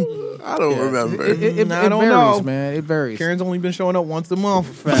 I don't remember. It I don't varies, know. man. It varies. Karen's only been showing up once a month.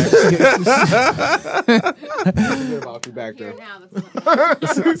 Forget about you back Here there. now,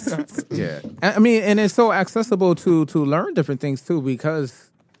 that's Yeah, I mean, and it's so accessible to learn different things too, because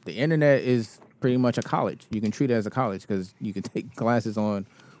the internet is pretty much a college. You can treat it as a college because you can take classes on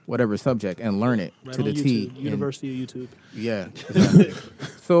whatever subject and learn it Right to on the T. YouTube, University of YouTube. Yeah. Exactly.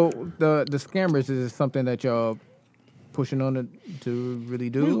 So the scammers, is it something that y'all pushing on to really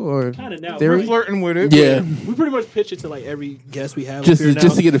do, or Kinda now. theory? We're flirting with it. Yeah. We pretty much pitch it to like every guest we have. Just up here now.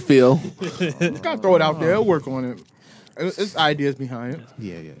 to get a feel. Gotta throw it out there. We'll work on it. It's ideas behind it.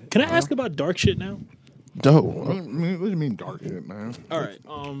 Yeah. Can I ask about dark shit now? No. What do you mean dark shit, man? All right.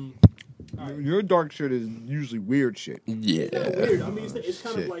 Your dark shit is usually weird shit. Yeah. Weird. I mean, it's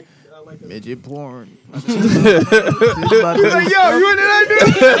kind of like a Midget porn. He's like, yo, what did I do?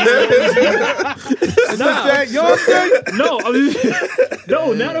 You know what I'm saying? no.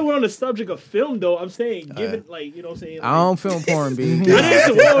 No. Now that we're on the subject of film, though, I'm saying, given like you know, what I'm saying. I don't film porn, B. I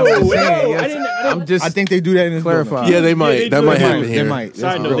didn't. Whoa, Yes. I didn't. I'm just I think they do that in this clarify. Yeah, they might. they That do. might They happen They here. might.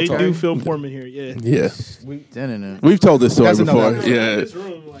 Side note, Real they talk. do film porn in here. Yeah. Yeah. Dun-dun-dun. We've told this story That's before. another- Yeah. This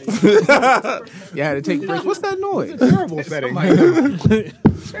room, like, You had to take breaks. What's that noise? Terrible setting.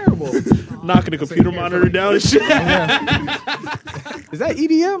 Terrible. knocking the computer monitor down and shit. Is that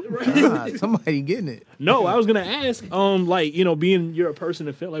EDM? God, somebody getting it. No, I was gonna ask, like, you know, being you're a person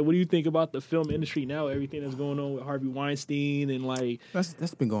that film, like, what do you think about the film industry now? Everything that's going on with Harvey Weinstein and like, That's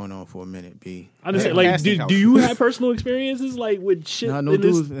been going on for a minute, B. I understand, Yeah, like, casting do couch. you have personal experiences like with shit? Nah, no in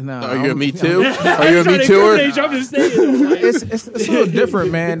this- dudes. Nah, Are you a Me I'm- Too? Are you a I'm trying Me to Tooer? incriminate you, I'm just saying. Like, It's a little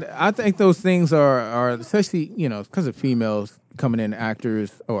different, man. I think those things are especially, you know, because of females coming in,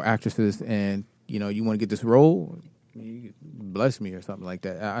 actors or actresses, and you know, you want to get this role, you bless me or something like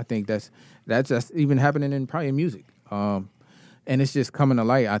that. I think that's even happening in probably in music, and it's just coming to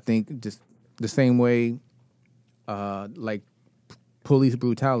light. I think just the same way, like police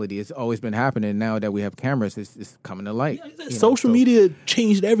brutality, it's always been happening. Now that we have cameras, it's coming to light. You know, social so- media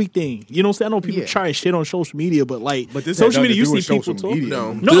changed everything. You know what I'm saying? I know people Yeah. try and shit on social media, but like, But this social had media, you nothing to see do with people social talking. media.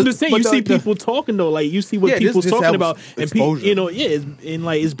 No. No, I'm just saying, But you the- see the- people talking though. Like, you see what Yeah, this people's just talking helps about, and exposure. you know, and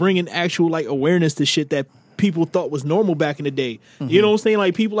like it's bringing actual like awareness to shit that people thought was normal back in the day. You know what I'm saying?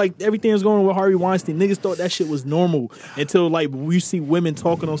 Like, people, like, everything that's going on with Harvey Weinstein, niggas thought that shit was normal until like we see women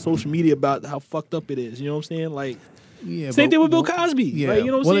talking on social media about how fucked up it is. You know what I'm saying? Like, Yeah, same but- thing with Bill Cosby. Yeah. Like, you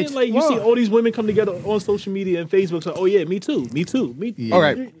know what Well, I'm saying? Like, you see all these women come together on social media and Facebook. So, oh yeah, me too, me too, me. Yeah. All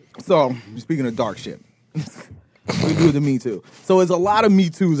right. So speaking of dark shit, we do the Me Too. So there's a lot of Me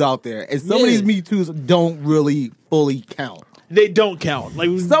Too's out there, and some of Yeah. these Me Too's don't really fully count. They don't count. Like,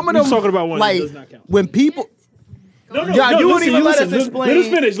 Some of we're them talking about one like that does not count. when people. No, Yeah, you wouldn't even let us Let explain. us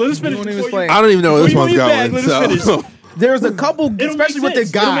finish. Let us finish. won't even before explain. I don't even know where this Before one's you go back, going. let us So. finish. There's a couple, make especially with the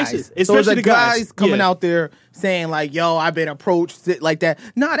sense. It'll make guys. sense. So there's Especially a the guys. guys coming Yeah. out there saying like, "Yo, I've been approached," shit like that.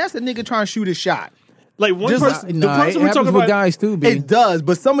 Nah, that's a nigga trying to shoot his shot. Like, one Just person, Nah, the it person we're happens talking with about. guys too, B. It does,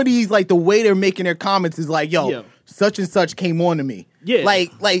 but some of these, like the way they're making their comments is like, "Yo, Yeah. such and such came on to me." Yeah.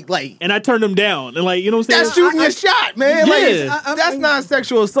 like. And I turned them down. And like, you know what I'm saying? That's shooting your shot, man. Like, Yeah. that's not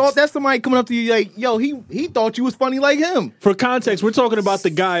sexual assault. That's somebody coming up to you like, "Yo, he thought you was funny like him." For context, we're talking about the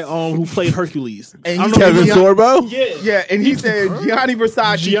guy who played Hercules. And I he don't know Kevin Yeah. Sorbo? Yeah. Yeah, and he said Gianni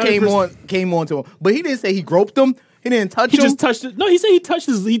Versace Gianni came on to him, but he didn't say he groped him. He didn't touch He him. just touched it. No, he said he touched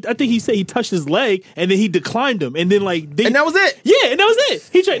his. I think he said he touched his leg, and then he declined him, and then like, and that was it. yeah, and that was it.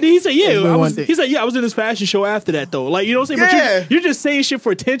 He tried. He said, yeah, And I one was. thing- He said, yeah, I was in his fashion show after that though. Like, you know what I'm saying? Yeah. But you're just saying shit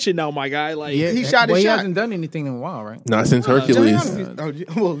for attention now, my guy. Like, Yeah, He shot his well, he shot. hasn't done anything in a while, right? Not since Hercules.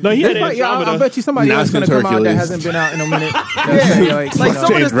 Well, no, he had But, yeah, I Andromeda. bet you somebody Not else going to since come out that Hercules. hasn't been out in a minute. yeah, like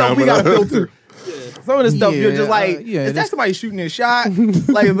some of the stuff we got to filter. Some of the stuff you're Yeah, just like, yeah, is that somebody shooting a shot?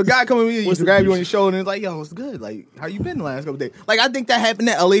 Like if a guy coming with you, grab you on your shoulder and it's like, yo, what's good? Like, how you been the last couple days? Like I think that happened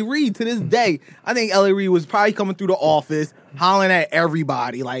to L.A. Reid to this day. I think L.A. Reid was probably coming through the office, hollering at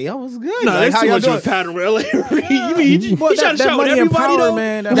everybody, like, yo, what's good? No, like, that's too much of a pattern with L.A. Reid. You mean he shot a shot with everybody though?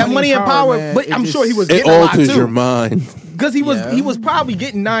 That money and power, man, but I'm sure he was It getting a lot alters your too. mind. Because he was probably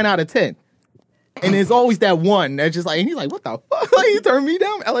getting 9 out of 10. And there's always that one that's just like, and he's like, what the fuck? Like, you turned me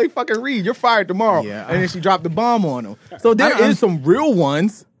down? L.A. fucking Reid, you're fired tomorrow. Yeah. And then she dropped the bomb on him. So there is some real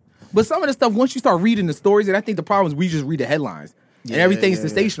ones. But some of the stuff, once you start reading the stories, and I think the problem is we just read the headlines. And everything's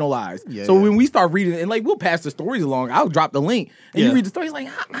sensationalized. Yeah, so yeah. when we start reading, and like we'll pass the stories along, I'll drop the link, and you read the stories like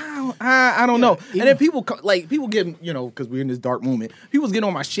I don't know. And then people get because we're in this dark moment. People was getting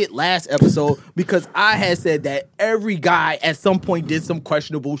on my shit last episode because I had said that every guy at some point did some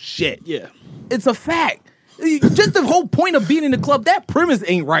questionable shit. Yeah. It's a fact. Just the whole point of being in the club, that premise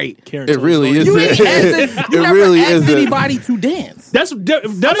ain't right. Karen It told really us. is. You ain't asking, you never really asked isn't. anybody to dance.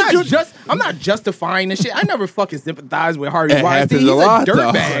 I'm not justifying the shit. I never fucking sympathized with Harvey It Weinstein. happens He's a a lot, though.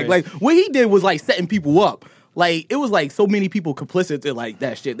 dirtbag. Like what he did was like setting people up. Like it was like so many people complicit to like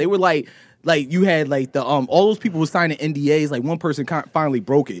that shit. They were like you had like the all those people were signing NDAs. Like one person finally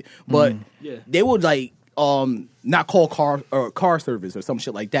broke it, but they would like not call car service or some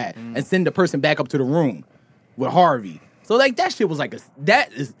shit like that and send the person back up to the room with Harvey. So like that shit was like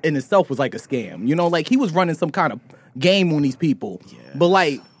that is in itself was like a scam. You know, like he was running some kind of game on these people. Yeah. But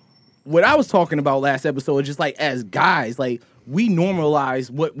like what I was talking about last episode is just like as guys, like we normalize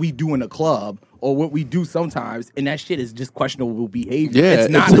what we do in a club or what we do sometimes, and that shit is just questionable behavior. Yeah,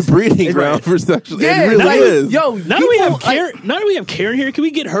 it's a breeding ground for sexual. Yeah, it really like, is. Yo, Now that we have Karen here, can we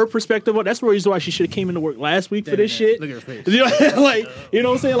get her perspective on? That's the reason why she should have came into work last week for this shit. Look at her face. You know, like you know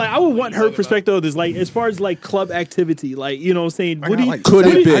what I'm saying? Like I would want her perspective of this. Like as far as like club activity, like you know what I'm saying? What do you Could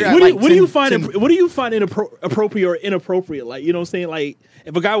it be? What do you find appropriate or inappropriate? Like you know what I'm saying? Like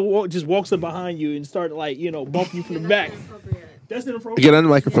if a guy just walks up behind you and start like bumping you from the back, that's inappropriate. Get on the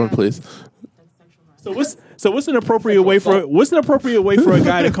microphone, please. So what's an appropriate way for a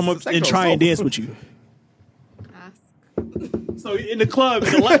guy to come up and try and dance with you? Ask. So in the club,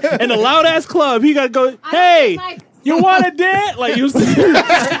 in the loud ass club, he gotta go. Hey, you want to dance? Like you see,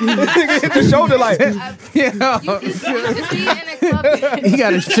 hit the shoulder like You can see in a club. He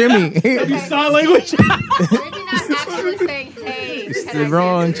got a shimmy. Okay. sign language. Maybe not actually saying, hey, It's can the I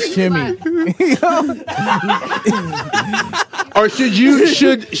wrong dance? shimmy. Or should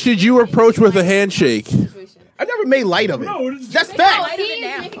you approach with a handshake? I never made light of it. No, it's- That's No, fact. he's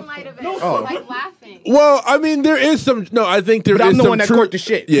making light of it. Oh. Like laughing. Well, I mean, there is some. No, I think there is But I'm the some one that truth. caught the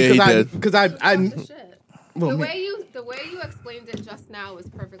shit. Yeah, he because did. Because I Shit. well, The me- way you explained it just now was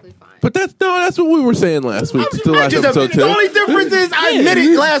perfectly fine. But that's what we were saying last week. The last just episode the too. only difference is I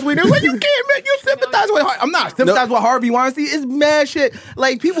admitted last week. Well, you can't admit you sympathize with. I'm not sympathize with Harvey Weinstein. It's mad shit.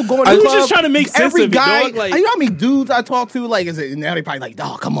 Like people going to I was club, just trying to make sense every of it, guy. dog, like- you know how many dudes I talk to? Like, now they probably like,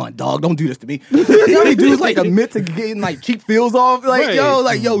 dog, come on, dog, don't do this to me. You know how many dudes like admit to getting like cheek feels off? Like,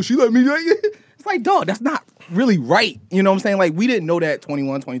 Right. yo, she let me. It's like, dog, that's not really right. You know what I'm saying? Like, we didn't know that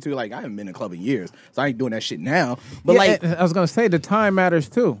 21, 22. Like, I haven't been in a club in years, so I ain't doing that shit now. But like, I was gonna say the time matters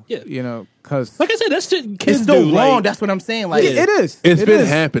too. Yeah. You know, because Like I said, that's shit kids it's still do. wrong. Like, That's what I'm saying. Like, it is. It's It been is.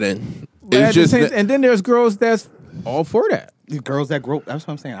 happening. But at It's the just same- that- and then there's girls that's all for that. the girls that grow. That's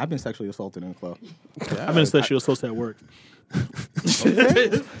what I'm saying. I've been sexually assaulted in a club. I've been sexually assaulted at work.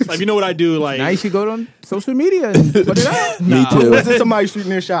 Like you know what I do? Like Now you should go on social media and put it out. Me too. Was it somebody shooting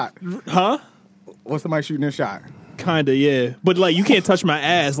their shot? huh? Was somebody shooting their shot? Kinda, yeah. But like you can't touch my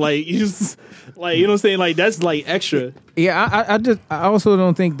ass. Like you just like you know what I'm saying? Like that's like extra. Yeah, I also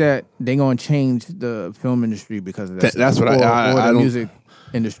don't think that they're gonna change the film industry because of that. That's what or I the don't- music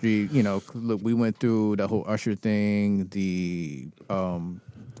industry. You know, look, we went through the whole Usher thing, the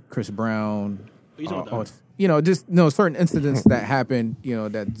Chris Brown. What you talking about? You know, just certain incidents that happen. You know,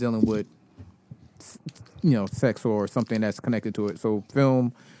 that dealing with sex or something that's connected to it. So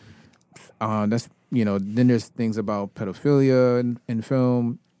film, that's then there's things about pedophilia in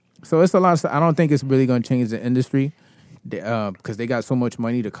film. So it's a lot of stuff. I don't think it's really going to change the industry because they got so much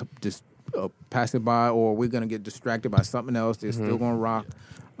money to just pass it by, or we're going to get distracted by something else. They're still going to rock.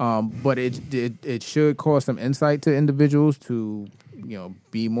 But it should cause some insight to individuals to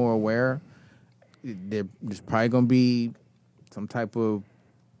be more aware. There's probably going to be some type of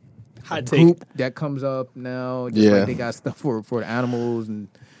Hot take. group that comes up now. Just Yeah. like they got stuff for the animals, and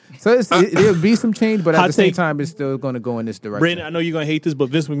so there'll be some change. But at Hot the same take. time, it's still going to go in this direction. Brandon, I know you're gonna hate this, but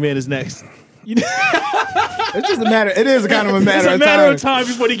Vince McMahon is next. It's just a matter. It is kind of a matter. It's a matter of time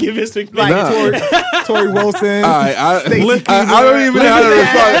before they give Vince McMahon. Like Tori Wilson. All right, I Stacey don't Keebler. even know how to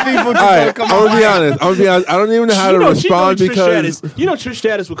respond. People All just right, come I'm on. gonna be honest. I don't even know how to respond because Trish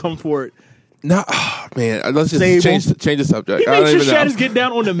Stratus would come for it. no, man. Let's just Sable. change the subject. He I made don't Trish even know. Stratus get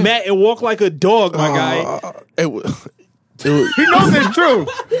down on the mat and walk like a dog, my guy. It was He knows it's true.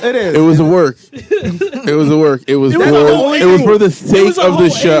 It is. it was a work. It was a work. It was It was a whole for it was angle. for the It sake was a of the whole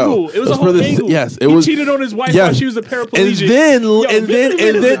show. angle. It was a for whole the angle. yes. It He was cheated on his wife yes. while she was a And paraplegic. then Yo, and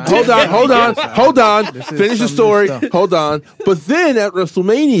then hold on. Finish the some story. new stuff. Hold on. But then at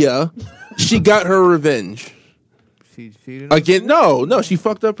WrestleMania, she got her revenge. She cheated. Again, no, she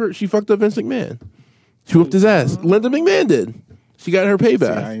fucked up Vince McMahon. She whooped his ass. Linda McMahon did. She got her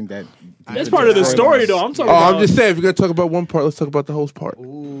payback. I ain't that. That's part of the story, though. I'm talking about. I'm just saying, if you're gonna talk about one part, let's talk about the host part.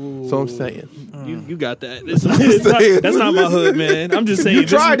 So I'm saying. You got that. That's not my hood, man. I'm just saying. You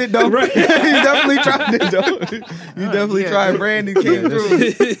tried it though. Right. You definitely tried it though. You definitely tried. Brandon came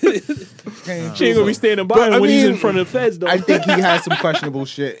through. She ain't gonna be standing by But, him I when he's mean, in front of the feds, though. I think he has some questionable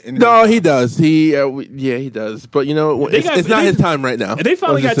shit. In No, he does. He does. But you know, They it's not his time right now. And they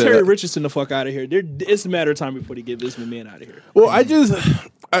finally Let's got just say Terry that. Richardson the fuck out of here. It's a matter of time before they get Vince McMahon out of here. Well, I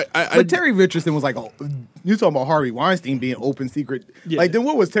But Terry Richardson was like, you talking about Harvey Weinstein being open secret? Yeah. Like, then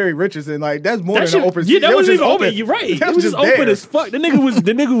what was Terry Richardson like? That's more That than an shit, open yeah, secret. that It wasn't just even open. You're right. That It was just open there. as fuck. The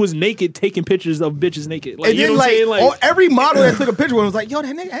nigga was naked taking pictures of bitches naked. Like, And you then, know what I'm saying? like, every model that took a picture was like, yo,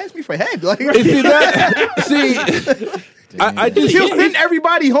 that nigga asked me for head. Like, And see that. See, I just he'll send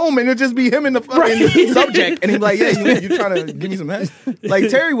everybody home and it'll just be him and the fucking subject. And he's like, yeah, you trying to give me some head? Like,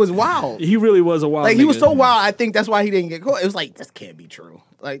 Terry was wild. he really was a wild. Like, he was nigga. so wild, I think that's why he didn't get caught. It was like, this can't be true.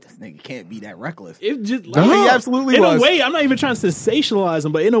 Like, this nigga can't be that reckless. It just I mean, he absolutely in was. a way, I'm not even trying to sensationalize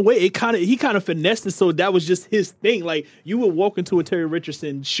him, but in a way, he kind of finessed it so that was just his thing. Like, you would walk into a Terry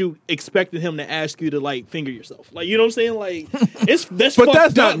Richardson shoot expecting him to ask you to like finger yourself. Like, you know what I'm saying? Like, that's but that's fucked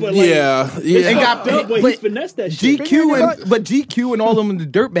up, not. but, like, Yeah. And got fucked up, but but he's finessed that shit. GQ and all them the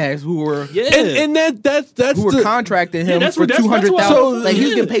dirtbags who were Yeah, And that's who were the, contracting him that's for what- that's why- $200,000. Like, he was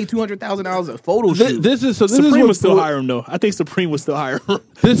yeah. getting paid $200,000 a photo shoot. this is Supreme what would still hire him though. I think Supreme would still hire him.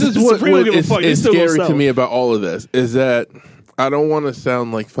 This is what Supreme don't give a is fuck. They still gonna scary to sell. me about all of this is that I don't want to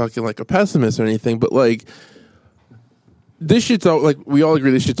sound like fucking like a pessimist or anything, but like this shit's all like we all agree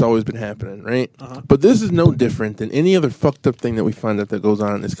this shit's always been happening, right? But this is no different than any other fucked up thing that we find out that goes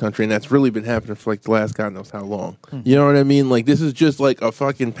on in this country, and that's really been happening for like the last God knows how long. You know what I mean? Like this is just like a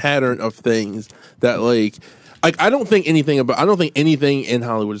fucking pattern of things that like I don't think anything in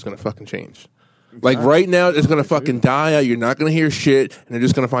Hollywood is gonna fucking change. Like right now, it's gonna fucking die out. You're not gonna hear shit, and they're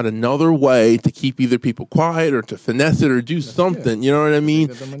just gonna find another way to keep either people quiet or to finesse it or do something. You know what I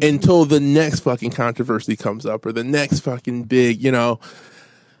mean? Until the next fucking controversy comes up or the next fucking big, you know.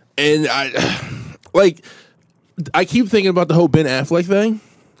 And I keep thinking about the whole Ben Affleck thing.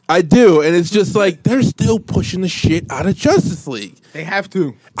 I do, and it's just like they're still pushing the shit out of Justice League. They have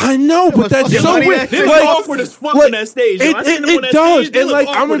to. I know, but that's fucking so funny weird. that shit. They're awkward as fuck on that stage. yo. I seen them on It that does, stage. They and look like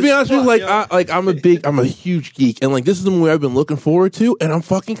I'm gonna awkward be as honest with you, fuck, I'm a huge geek, and like this is the movie I've been looking forward to, and I'm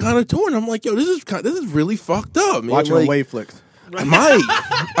fucking kind of torn. I'm like, yo, this is really fucked up, man. Watching like, away flicks.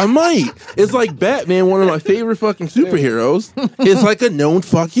 I might. It's like Batman, one of my favorite fucking superheroes. It's like a known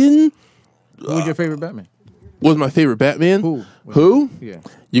fucking. Who was your favorite Batman? Was my favorite Batman? Who? Yeah.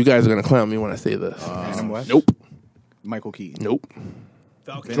 You guys are gonna clown me when I say this. Adam West. Nope. Michael Keaton. Nope.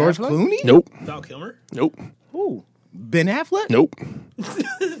 Val Kilmer. George Clooney. Nope. Val Kilmer. Nope. Who? Ben Affleck. Nope.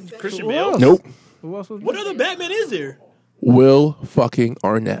 Christian Bale. Nope. Who else was? What other Batman is there? Will fucking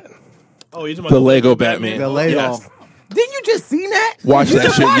Arnett. Oh, you're talking about The Lego Batman. The Lego. Yes. Didn't you just see that? Watch You that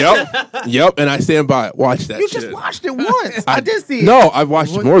just shit. watched Yep. Yep. And I stand by it. Watch that You shit. just watched it once. I did see it. No, I've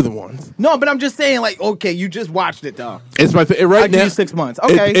watched it more than once. No, but I'm just saying, like, okay, you just watched it though. It's my favorite I'll right give now. you 6 months.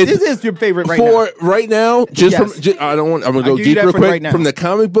 Okay, It- this is your favorite right for now. right now, just Yes. from I don't want. I'm gonna I'll go give you deep that real for quick right now. from the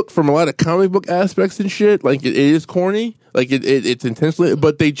comic book, from a lot of comic book aspects and shit. Like it is corny, like it's intentionally,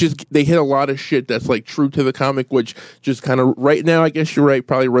 but they hit a lot of shit that's like true to the comic, which just kind of right now, I guess you're right,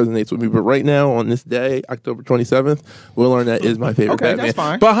 probably resonates with me. But right now, on this day, October 27th, Will Arnett is my favorite Okay, Batman. that's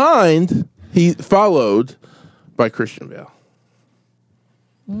fine. Behind, he followed by Christian Bale.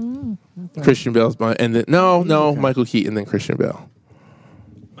 Christian Bale's my and then Michael Keaton, then Christian Bale.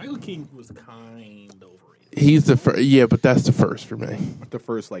 Michael Keaton was kind of overrated. He's the first, yeah, but that's the first for me. The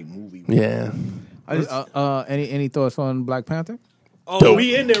first like movie. Yeah, Any thoughts on Black Panther? Oh, Dope.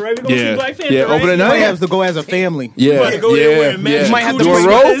 we in there, right? We gonna Yeah. see Black Panther, Yeah, right? open it You now. might have to go as a family. yeah, might go there wearing yeah. matching You might have to You want to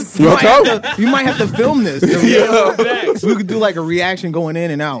wait- roll? this. You want to come? You might have to film this. Facts. We could do like a reaction going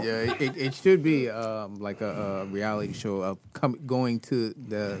in and out. Yeah, it should be like a reality show of going to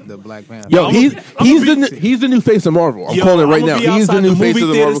the Black Panther. Yo, he's the new face of Marvel. I'm calling it right now. He's the new face of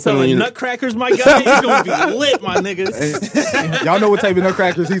the Marvel selling nutcrackers, my guy. He's gonna be lit, my niggas. Y'all know what type of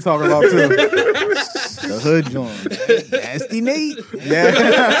nutcrackers he's talking about too. The hood joint. Nasty Nate.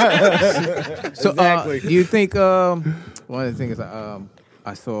 Yeah. So, Exactly. do you think one of the things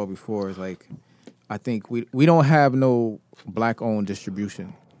I saw before is like, I think we don't have no black-owned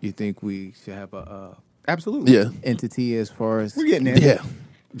distribution. You think we should have a Absolutely. Yeah. entity as far as We're getting there. Yeah.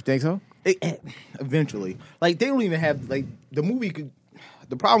 You think so? Eventually. Like, they don't even have, like, the movie could.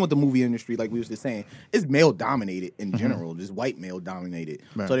 The problem with the movie industry, like we was just saying, is male dominated in general, just white male dominated.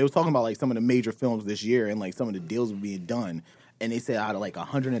 Right. So they was talking about like some of the major films this year and like some of the deals were being done. And they said out of like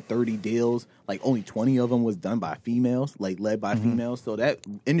 130 deals, like only 20 of them was done by females, like led by females. So that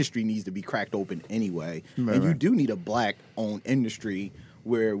industry needs to be cracked open anyway. Right, and you right. do need a black owned industry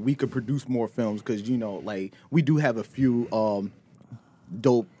where we could produce more films because, you know, like we do have a few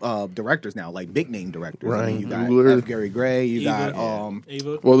dope directors now, like big name directors. I mean, you got Coogler. F. Gary Gray, you got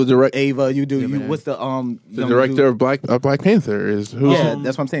Ava. Well, the Ava, you do man. what's the the young director dude? of Black Panther is who? Yeah,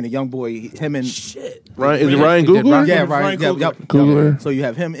 that's what I'm saying. The young boy, him and Shit. Ryan, is it Ryan He did Googler? yeah, Ryan right, yep, Coogler. yep, Coogler. yep. So you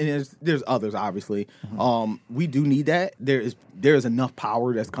have him, and there's others obviously. We do need that. There is enough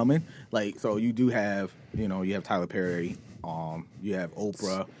power that's coming. Like, so you do have, you know, you have Tyler Perry, you have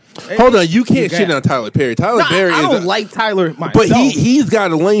Oprah. Hold on, you can't got- shit on Tyler Perry. Tyler Perry I is don't like Tyler myself. but he's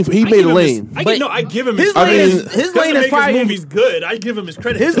got a lane. He made a lane. I give him his his lane credit. is- his Doesn't lane is make probably- his movies good. I give him his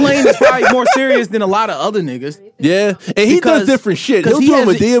credit. his lane is probably more serious than a lot of other niggas. Yeah, and he Because- does different shit. 'cause He'll he do a has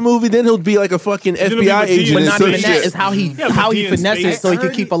it- Medea movie, then he'll be like a fucking gonna be FBI Medea, agent. But and not some even that shit. is how he Yeah, how he Medea in finesses space. so he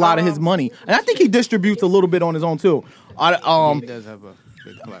can keep a lot of his money. And I think he distributes a little bit on his own too. He does have a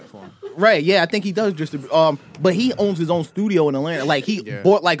big platform. Right, yeah, I think he does distribute. But he owns his own studio in Atlanta. Like he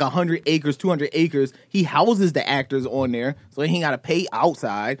bought like 100 acres, 200 acres. He houses the actors on there, so he ain't got to pay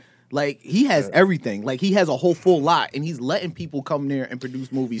outside. Like he has everything. Like he has a whole full lot, and he's letting people come there and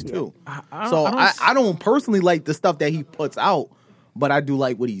produce movies too. I don't personally like the stuff that he puts out, but I do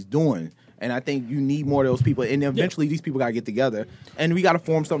like what he's doing. And I think you need more of those people. And eventually, these people got to get together, and we got to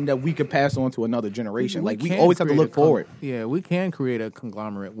form something that we can pass on to another generation. Like we can always have to create look forward. Yeah, we can create a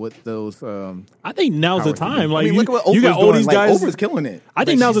conglomerate with those. I think now's the Power to time. you. Like I mean, look at what you Oprah's got all doing. these Like, guys. Oprah's killing it. I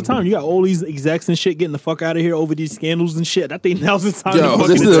think now's the time. You got all these execs and shit getting the fuck out of here over these scandals and shit. I think now's the time Yo, to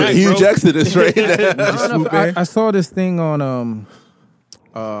this fucking is a attack, huge bro. exodus right now. I saw this thing on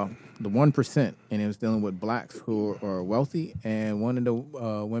the 1%, and it was dealing with blacks who are wealthy, and one of the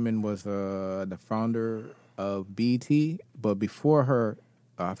women was the founder of BT, but before her,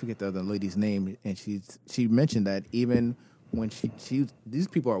 I forget the other lady's name, and she mentioned that even when these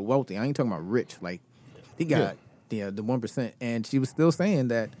people are wealthy. I ain't talking about rich, like they got the 1%, and she was still saying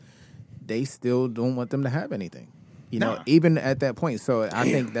that they still don't want them to have anything, you know, even at that point. So I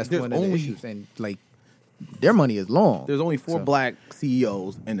think that's There's one of the only- issues, and like their money is long. There's only 4 So- black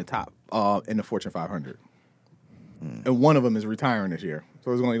CEOs in the top in the Fortune 500, and one of them is retiring this year. So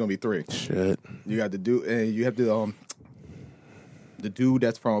there's only going to be 3. Shit. You got the dude, and you have the dude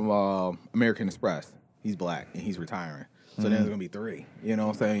that's from American Express. He's black and he's retiring. So then there's going to be 3. You know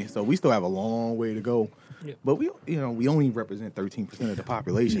what I'm saying? So we still have a long way to go. Yeah. But we only represent 13% of the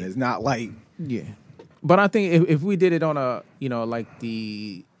population. It's not like Yeah, but I think if we did it on a like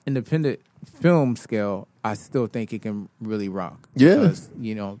the independent film scale, I still think it can really rock. Yeah. Because,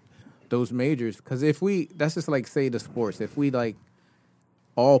 those majors. Because that's just like say the sports. If we like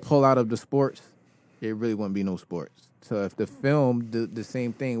all pull out of the sports, it really wouldn't be no sports. So if the film did the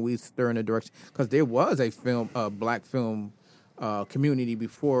same thing, we stir in the direction. Because there was a black film community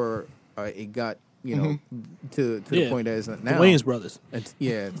before it got to the point that it's not now. The Wayans brothers. Nah,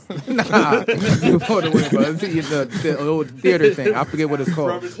 before the Wayans brothers, the old theater thing. I forget what it's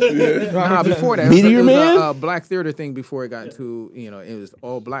called. Nah, before that, Meteor it was Man? a black theater thing. Before it got to it was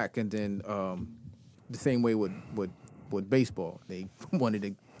all black, and then the same way with baseball, they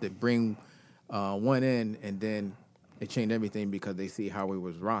wanted to bring one in, and then they changed everything because they see how it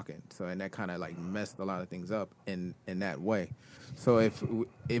was rocking. So and that kind of like messed a lot of things up in that way. So if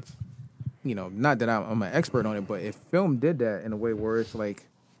not that I'm an expert on it, but if film did that in a way where it's like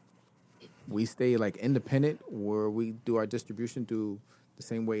we stay like independent, where we do our distribution through the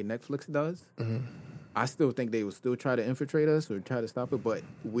same way Netflix does, I still think they would still try to infiltrate us or try to stop it, but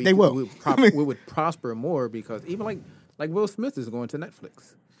They will. we would prosper more because even like Will Smith is going to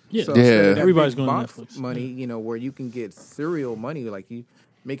Netflix. Yeah. So Yeah. instead of that Everybody's big going to box Netflix. money, where you can get serial money, like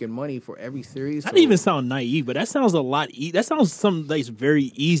making money for every series. That so- didn't even sound naive, but that sounds a lot. That sounds something that's very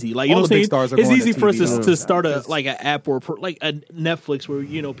easy. Like you All know, the what I'm big saying? stars are It's going easy to for us TV to start a like an app or like a Netflix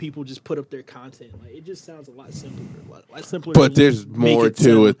where people just put up their content. Like it just sounds a lot simpler. A lot simpler. But to there's make more to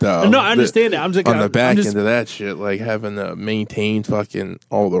simple. it, though. No, I understand that. I'm just on the back I'm just, end of that shit, like having to maintain fucking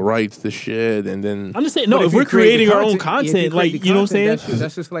all the rights to shit, and then I'm just saying. But No, if you we're create the creating our own if you content, create like the you know what I'm content, saying.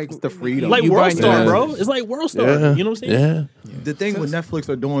 that's just like the freedom. Like you buying WorldStar, the- bro. It's like WorldStar. You know what I'm saying? Yeah. The thing what Netflix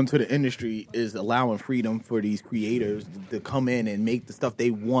are doing to the industry is allowing freedom for these creators to come in and make the stuff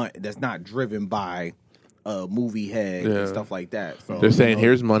they want that's not driven by a movie head Yeah. and stuff like that. So They're saying, you know,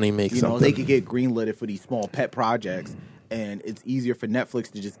 "Here's money, make you know, something." they could get greenlit for these small pet projects, and it's easier for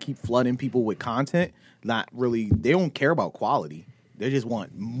Netflix to just keep flooding people with content. Not really, they don't care about quality. They just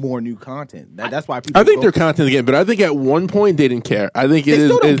want more new content. That's why people. I think go- their content again, but I think at one point they didn't care. I think They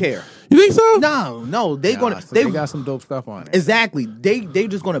still don't it- care. You think so? No, they Nah, gonna so they got some dope stuff on it. exactly. They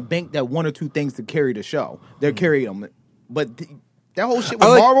just gonna bank that one or two things to carry the show. They're carrying them, but that whole shit with I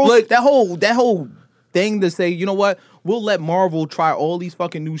like- Marvel, like- that whole thing to say, you know what? We'll let Marvel try all these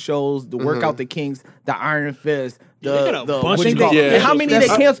fucking new shows to work out the kinks, the Iron Fist, Yeah, they got a bunch what of you call new it? shows. And how many they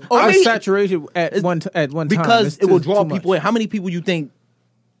That's- cancel? How many? Saturation at one time Because It's it will just draw too much. people in. How many people you think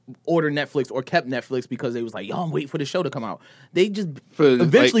ordered Netflix or kept Netflix because they was like, yo, I'm waiting for the show to come out? They just For,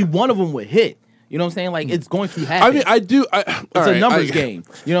 eventually like- one of them would hit. You know what I'm saying? Like it's going to happen. I mean, I do. it's a numbers game.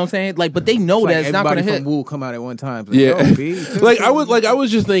 You know what I'm saying? Like, but they know Like that it's not going to everybody hit. from Wu come out at one time. Like, Yeah, yo, B, I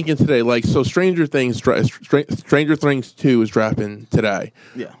was just thinking today, like, so Stranger Things 2 is dropping today.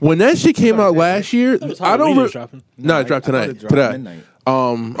 Yeah. When that shit came out last year, was I don't. Halloween it's dropping. No, it dropped I thought tonight. it dropped Today. midnight.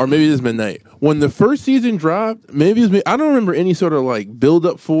 Or maybe it is midnight. When the first season dropped, maybe it was. I don't remember any sort of like build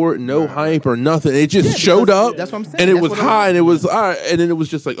up for it, no hype or nothing. It just showed because up. that's what I'm saying. And it That's was what high, and it was all right, and then it was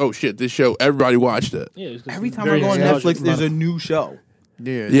just like, oh shit, this show. Everybody watched it. Yeah, it's Every time very I go on nostalgic. Netflix, there's a new show.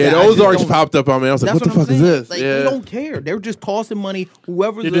 Yeah, Yeah, the I just Ozarks don't- popped up on me. I was like, That's what the I'm fuck is saying. this? Like yeah. they don't care. They're just tossing money.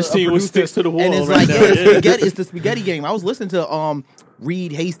 Whoever's They're just a seeing what producer, sticks to the wall and it's right like now. Yeah. it's the spaghetti game. I was listening to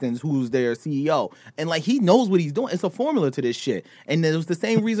Reed Hastings, who's their CEO, and like he knows what he's doing. It's a formula to this shit, and it was the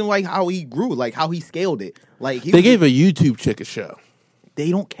same reason like how he grew, like how he scaled it. Like They gave a YouTube chick a show. they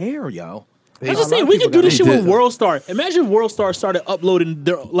don't care, yo. I'm just saying we could do this shit They with did. WorldStar. Imagine if WorldStar started uploading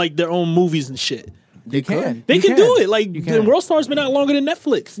their own movies and shit. They can. They You can do it. Like You the can. WorldStar's been out longer than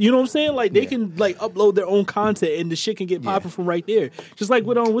Netflix. You know what I'm saying? Like they can like upload their own content and the shit can get popping from right there. Just like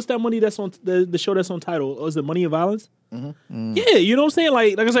with what's that money that's on the show that's on Tidal? Oh, is it Money and Violence? Mm-hmm. Yeah, you know what I'm saying?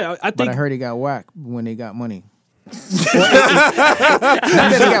 Like I said, I But think I heard he got whacked when they got money. Not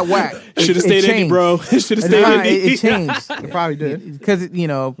that he got whacked. should have stayed indie, bro. Should have stayed Nah, indie. it changed They probably did. because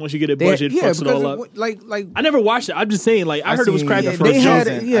Once you get a budget, it fucks it all up. Like I never watched it. I'm just saying, like I heard it was seen- cracking yeah, for they a had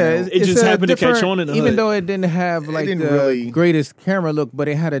joke. it. It just a happened to catch different- on in the even hood. though it didn't have like didn't the really- greatest camera look, but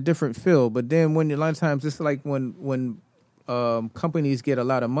it had a different feel. But then when a lot of times it's like when companies get a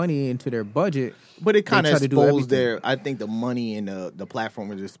lot of money into their budget, But it kind They of try to do exposed everything. their. I think the money and the platform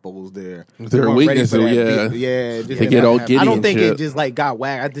has exposed their Their they weren't ready weakness, for that yeah. big- yeah. Just They get all I giddy don't and think shit. it just like got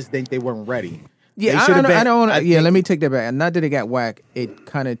whacked. I just think they weren't ready. yeah, They I should've don't. been- I don't. I Yeah, think- let me take that back. Not that it got whacked, it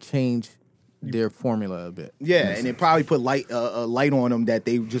kind of changed their formula a bit. Yeah, and it probably put a light on them that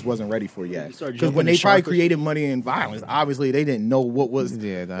they just wasn't ready for yet. started Because jumping when the they probably shark. created Money and Violence, obviously they didn't know what was.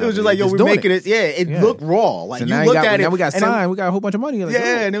 Yeah, it was just like, yo, just we're doing making it. it. Yeah, it Yeah. looked raw. Like So you now, looked at it. now we got and it- signed. We got a whole bunch of money. Like, Yeah,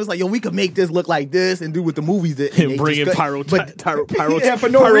 oh. and it was like, yo, we could make this look like this and do what the movies did. And they bring in just pyro, but- pyro, yeah, for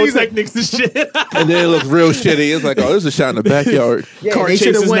no reason. pyrotechnics and shit. And then it looked real shitty. It's like, oh, this is a shot in the backyard. Yeah, Car they should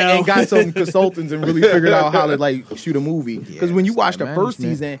have chases went now. and got some consultants and really figured out how to like shoot a movie. Because when you Yes, watch the management. first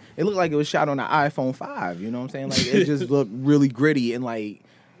season, it looked like it was shot on an iPhone 5. You know what I'm saying? Like it just looked really gritty and like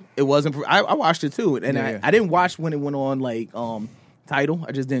it wasn't. I watched it too, and Yeah. I didn't watch when it went on like Tidal.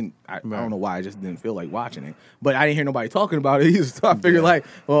 I just didn't. I don't know why. I just didn't feel like watching it. But I didn't hear nobody talking about it either. So I figured like,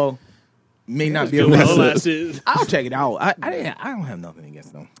 well, may not be able All to. that shit. I'll check it out. I don't have nothing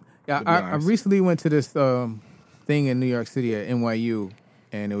against them. Yeah, to be I honest. recently went to this thing in New York City at NYU,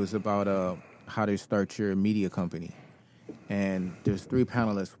 and it was about how to start your media company. And there's 3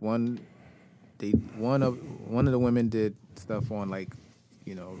 panelists. One of the women did stuff on like,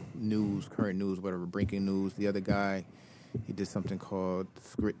 news, current news, whatever, breaking news. The other guy, he did something called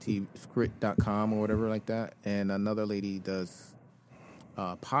Script.com or whatever like that. And another lady does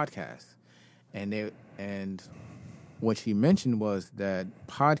podcasts. And what she mentioned was that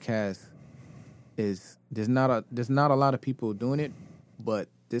podcast is there's not a lot of people doing it, but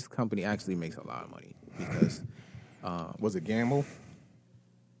this company actually makes a lot of money because Was it Gamble?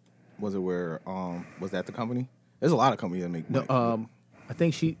 Was it where? Was that the company? There's a lot of companies that make money. I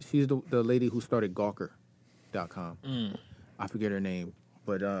think she's the lady who started Gawker.com. I forget her name,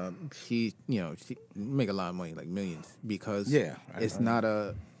 But she make a lot of money, like millions, because Yeah, it's not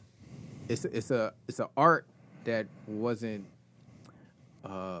a, it's a art that wasn't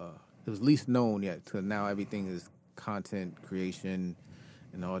it was least known yet. So now everything is content creation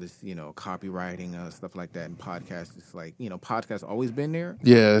and all this, copywriting stuff like that. And podcasts, it's like podcasts always been there.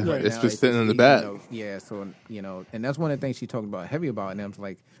 Yeah, Right it's now, been sitting in the just, back. Yeah, so and that's one of the things she talked about heavy about. And I'm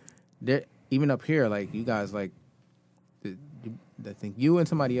like, even up here, like you guys, like I think you and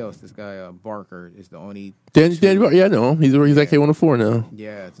somebody else, this guy Barker is the only. Danny, yeah, I know him. He's at K104 now.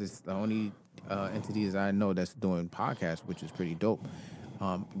 Yeah, it's the only entities I know that's doing podcasts, which is pretty dope.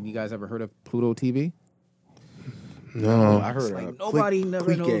 You guys ever heard of Pluto TV? No, I heard Like nobody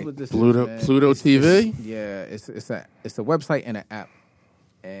never knows what this Pluto is. Man. Pluto TV. Yeah, it's a website and an app,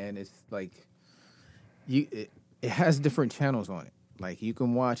 and it's like it has different channels on it. Like you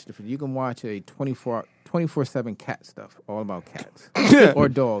can watch a 24/7 cat stuff, all about cats or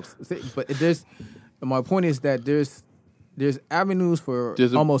dogs. But my point is that there's avenues for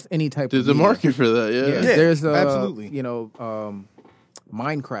almost any type. There's of a media. market for that. Yeah. There's absolutely.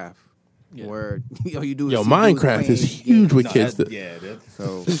 Minecraft. Yeah. Where you do Minecraft is huge with kids. So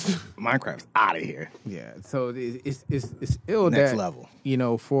Minecraft's out of here. Yeah, so it's ill Next that level.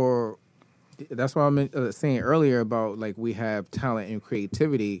 For that's why I'm saying earlier about like we have talent and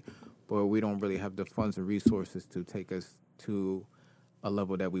creativity, but we don't really have the funds and resources to take us to a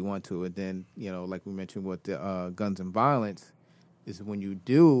level that we want to. And then like we mentioned with the guns and violence, is when you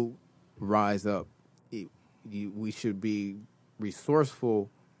do rise up, we should be resourceful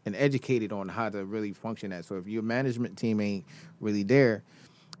and educated on how to really function that. So if your management team ain't really there,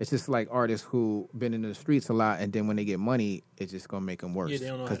 it's just like artists who been in the streets a lot, and then when they get money, it's just gonna make them worse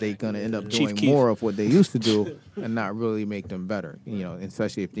because they're gonna end up doing more of what they used to do and not really make them better. And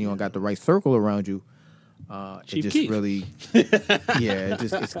especially if you don't got the right circle around you, it just Keef. really,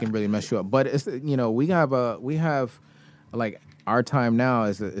 it can really mess you up. But it's we have like our time now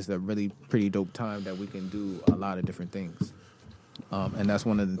is a really pretty dope time that we can do a lot of different things. And that's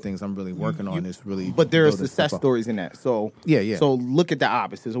one of the things I'm really working on is really. But there are building success stuff up. stories in that. So Yeah. So look at the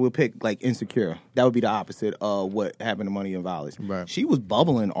opposite. So we'll pick like Insecure. That would be the opposite of what happened to Money and Violence. Right. She was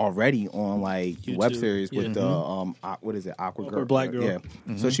bubbling already on like YouTube. web series with the Mm-hmm. what is it, Aqua Girl, Awkward Black Girl.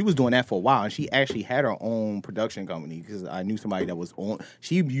 Yeah. So she was doing that for a while, and she actually had her own production company because I knew somebody that was on.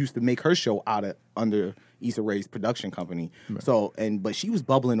 She used to make her show under Issa Rae's production company. Right. So but she was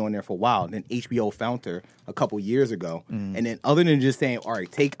bubbling on there for a while. And then HBO found her a couple years ago. And then other than just saying, all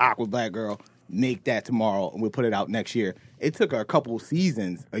right, take Aqua Black Girl, make that tomorrow, and we'll put it out next year. It took her a couple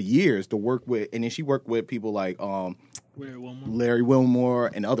seasons, years to work with, and then she worked with people like Larry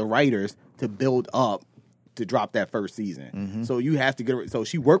Wilmore and other writers to build up to drop that first season. So you have to get. So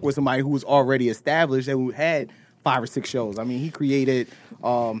she worked with somebody who was already established and who had 5 or 6 shows. I mean, he created.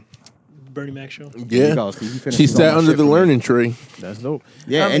 Bernie Mac show. Yeah, He she sat under the learning tree. That's dope.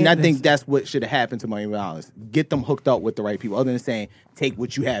 Yeah, I think that's what should have happened to Money Violence. Get them hooked up with the right people. Other than saying, take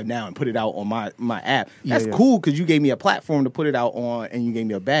what you have now and put it out on my app. That's cool because you gave me a platform to put it out on and you gave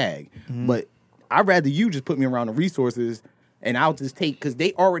me a bag. But I'd rather you just put me around the resources and I'll just take, because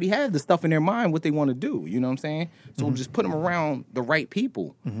they already have the stuff in their mind what they want to do. You know what I'm saying? So just put them around the right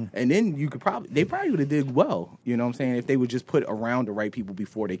people. And then they probably would have did well. You know what I'm saying? If they would just put around the right people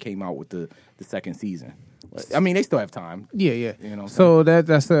before they came out with the second season. I mean, they still have time. Yeah. You know, so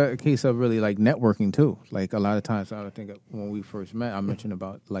that's a case of really like networking too. Like a lot of times, I think when we first met, I mentioned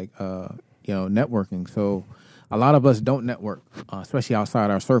about like networking. So a lot of us don't network, especially outside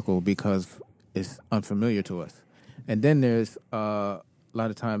our circle, because it's unfamiliar to us. And then there's a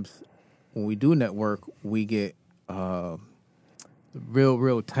lot of times when we do network, we get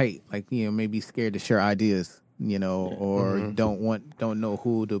real tight. Like maybe scared to share ideas, or don't know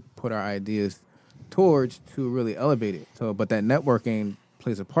who to put our ideas towards to really elevate it. So, but that networking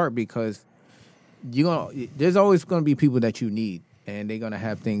plays a part because there's always going to be people that you need, and they're going to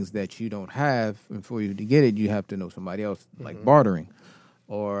have things that you don't have. And for you to get it, you have to know somebody else, like bartering.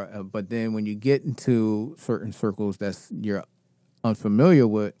 But then when you get into certain circles you're unfamiliar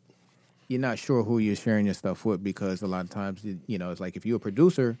with, you're not sure who you're sharing your stuff with, because a lot of times, it's like if you're a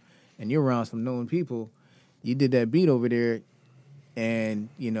producer and you're around some known people, you did that beat over there, and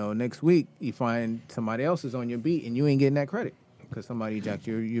next week you find somebody else is on your beat and you ain't getting that credit because somebody jacked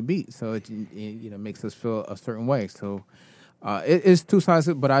your beat. So it makes us feel a certain way. So it's two sides,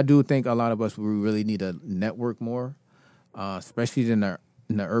 but I do think a lot of us we really need to network more, especially in the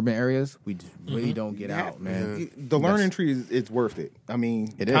urban areas. We just really don't get out, man. The learning tree is worth it. I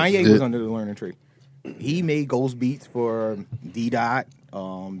mean, Kanye was under the learning tree. He made ghost beats for D-Dot, the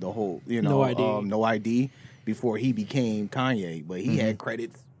whole, No ID. No ID, before he became Kanye, but he had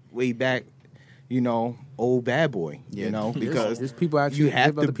credits way back. Old Bad Boy. Because there's people actually you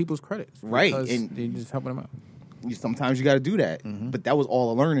have give other to, people's credits, right? because And they're just helping them out. sometimes you got to do that, but that was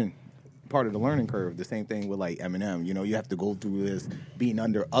all a learning part of the learning curve. The same thing with like Eminem. You have to go through this being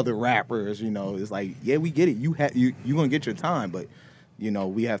under other rappers. It's like, yeah, we get it. You gonna get your time, but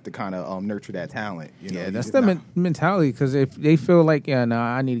we have to kind of nurture that talent. That's the mentality. Because if they feel like,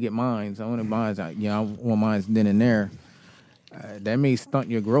 I need to get mines. I want mines. I want mines then and there. That may stunt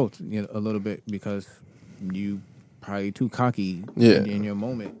your growth a little bit because you probably too cocky in your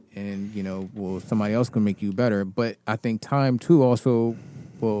moment, and somebody else can make you better. But I think time too also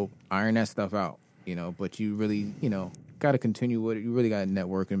will iron that stuff out. But you really got to continue with it. You really got to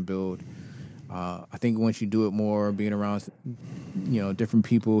network and build. I think once you do it more, being around different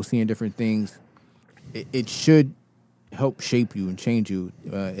people, seeing different things, it should help shape you and change you.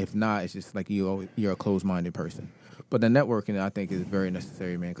 If not, it's just like you're a closed-minded person. But the networking, I think, is very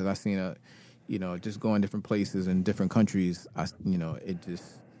necessary, man. Because I've seen just going different places in different countries. It's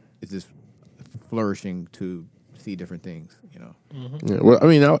just flourishing to see different things. Yeah, well, I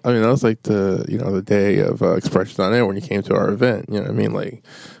mean, that was like the day of Expressions on Air when you came to our event. Like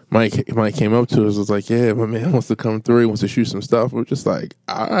Mike came up to us, was like, "Yeah, my man wants to come through. He wants to shoot some stuff." We're just like,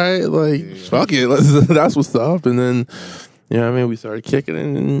 "All right, fuck it, that's what's up." And then. We started kicking it,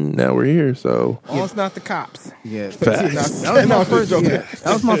 and now we're here. So, it's not the cops. Yeah, facts. That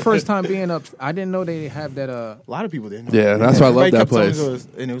was my first time being up. I didn't know they have that. A lot of people didn't. Yeah, that's why I love that place.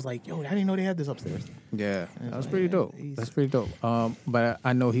 And it was like, yo, I didn't know they had this upstairs. Yeah, that was pretty dope. That's pretty dope. But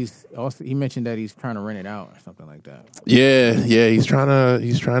I know he mentioned that he's trying to rent it out or something like that. Yeah, he's trying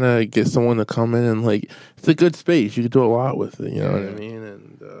to get someone to come in and it's a good space. You can do a lot with it. You know what I mean?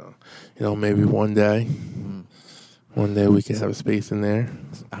 And maybe one day. One day we can have a space in there.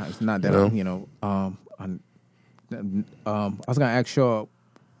 It's not that I was gonna ask y'all,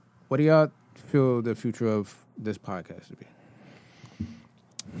 what do y'all feel the future of this podcast to be?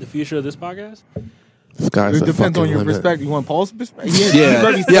 The future of this podcast? It depends on your perspective. You want Paul's perspective? Yeah.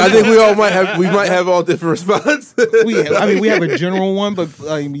 I think we might have all different responses. we have a general one, but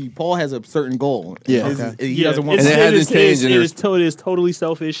Paul has a certain goal. Yeah, he doesn't want. And it hasn't changed. It is totally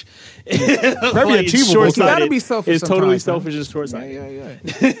selfish. Very achievable. You gotta be selfish. It's totally selfish and short-sighted.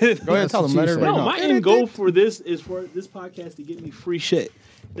 Yeah. Go ahead, tell him. No, my end goal for this is for this podcast to get me free shit.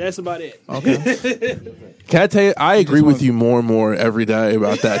 That's about it. Okay. Can I tell you, I agree with you more and more every day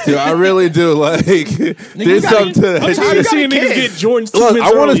about that too. I really do. There's something to that. I'm tired of seeing niggas get Jordans. Look,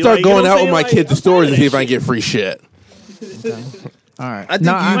 I want to start going out with my kid to stores and see if I can get free shit. All right. I think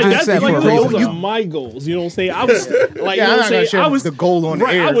that's those are my goals. You know what I'm saying? I was I was the goal on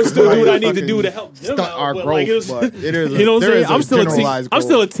air. I would still do what I need to do to help them stunt our growth. But it is. You know what I'm saying? I'm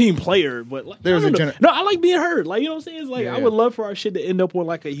still a goal. team player, but no, I like being heard. You know what I'm saying? It's I would love for our shit to end up on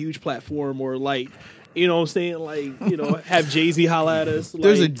a huge platform or you know what I'm saying? Have Jay-Z holla at us.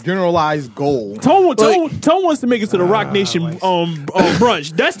 There's a generalized goal. Tone wants to make it to the Rock Nation brunch.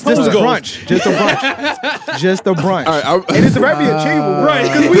 That's Tone's goal. Just a brunch. Just a brunch. Right, and it's very achievable. Right.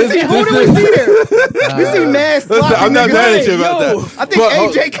 Because we see, who do we see there? We see mad sloppy niggas. I'm not mad at you about that. I think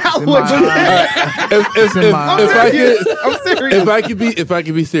AJ Calloway was there. If I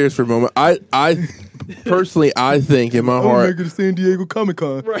could be serious for a moment, I personally, I think in my heart, make it to San Diego Comic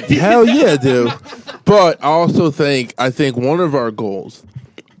Con. Right. Hell yeah, dude. But I also think one of our goals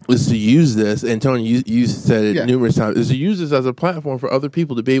is to use this, and Tony, you said it numerous times, is to use this as a platform for other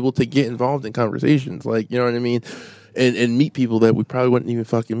people to be able to get involved in conversations, you know what I mean? And meet people that we probably wouldn't even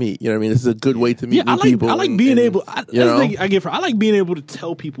fucking meet. You know what I mean? This is a good way to meet new people. I like being able. I like being able to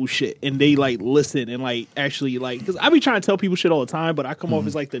tell people shit and they listen and actually because I be trying to tell people shit all the time, but I come off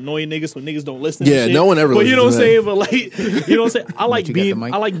as the annoying nigga, so niggas don't listen. Yeah, to no one ever. But you know what I'm saying? But you know what I'm saying? I like being.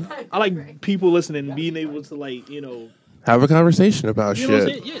 I like people listening and being able to have a conversation about shit. Know what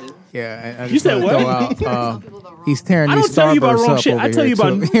I'm saying? Yeah. I You said what? Out, he's tearing I these don't tell you about Starbursts wrong up shit. over I tell you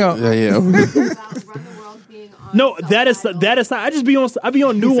here, about too. Yeah. No, that is not. I be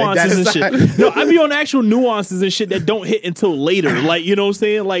on nuances and shit. No, I be on actual nuances and shit that don't hit until later. You know what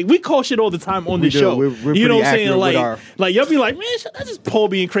I'm saying? We call shit all the time on the show. We're you know what I'm saying? y'all be like, man, that's just Paul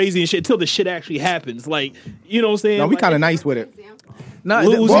being crazy and shit until the shit actually happens. You know what I'm saying? No, we kind of nice with it. No,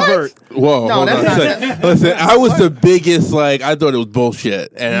 Uzi Vert. Whoa, No, hold on. that's Listen, I was the biggest. I thought it was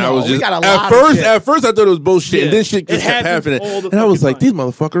bullshit, and I was we just got a lot of shit. at first I thought it was bullshit, Yeah. and then shit It just kept happens happening, all the and I was fucking like, these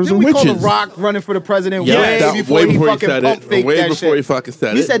motherfuckers Didn't are we witches. call The Rock running for the president Yeah, way that- before way he before he fucking said pump it. faked Way that before shit? he fucking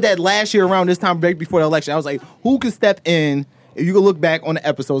said He it. said that last year around this time, right before the election. I was like, who could step in if you can look back on the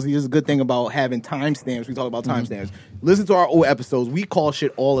episodes, here's a good thing about having timestamps. We talk about timestamps. Listen to our old episodes. We call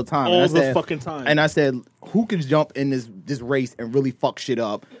shit all the time. All the fucking time. And I said, who can jump in this race and really fuck shit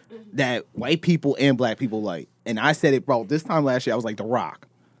up that white people and black people like? And I said it, bro. This time last year, I was like, The Rock.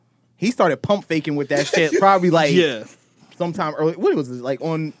 He started pump faking with that shit probably like sometime early. What was it, like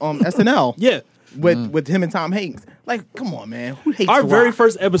on SNL? Yeah. With him and Tom Hanks. Like, come on, man. Who hates Our The very Rock?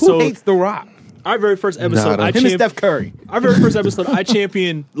 first episode. Who hates The Rock? Our very first episode, Nada. Him and Steph Curry. Our very first episode, I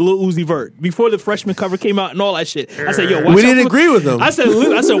championed Lil Uzi Vert before the freshman cover came out and all that shit. I said, "Yo, watch We out didn't for-" agree with him. I said,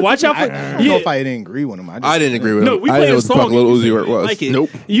 "Watch out for." I don't know if I didn't agree with him. I didn't agree with No, him. we I played didn't know a what the fuck song. Lil Uzi Vert was. Like it.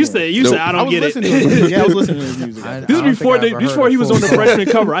 Nope. You said, Nope. I I don't was get listening it. to his, I was listening to his music. This is before he was on the freshman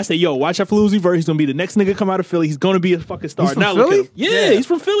cover. I said, "Yo, watch out for Lil Uzi Vert. He's gonna be the next nigga come out of Philly. He's gonna be a fucking star." He's from Now look Philly? at him. Yeah, he's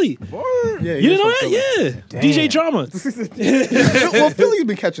from Philly. Yeah, You didn't know that? Yeah. DJ Drama. Well, Philly's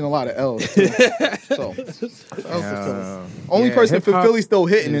been catching a lot of L's. Too. So, only person for hip-hop Philly still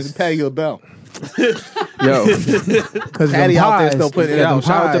hitting is Patty LaBelle. Yo, Because Patty out there still putting it out.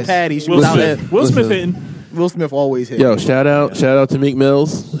 Shout out to Patty. She was out there. Will Smith Listen. hitting. Will Smith always hit. yo, shout out to Meek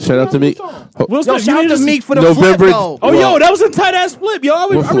Mills. Shout out to Meek. Will Yo, Smith, shout out you to just- Meek for the November- flip, though. Oh, yo, that was a tight ass flip, yo. I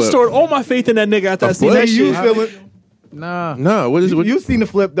What flip? restored all my faith in that nigga after I seen flip? that You shit. feel it? Nah. No, what is it? You seen the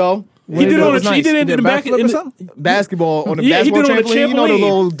flip though? He did It on was he did it in the back. backflip or in the- something? basketball on the Yeah, he basketball did it on the trampoline. You know the trampoline.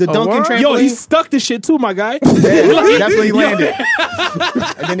 little dunking word? trampoline. Yo, he stuck the shit too, my guy. Yeah, he definitely landed.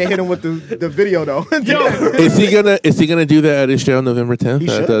 And then they hit him with the video though. Yo, Is he gonna do that at his show November 10th He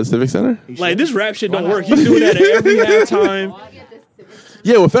at should. the Civic Center? like this rap shit don't work. He's doing that at every halftime.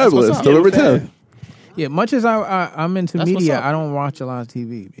 Yeah, with Fabulous, up. November Yeah, with 10th. Yeah, much as I'm into That's what's media, up. I don't watch a lot of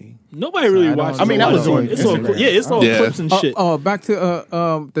TV. B. Nobody really I don't watches. I mean, that was on it's all Instagram. yeah, it's all Yeah. clips and shit. Back to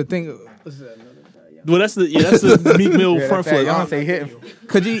the thing. What's that? Well, that's the Meek Mill front flip. Y'all say hit him.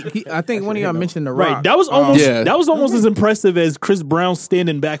 Cause I think one of y'all mentioned the Rock. Right, that was almost Yeah. that was almost as impressive as Chris Brown's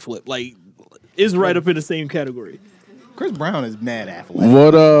standing backflip. Like, is right up in the same category. Chris Brown is mad athletic.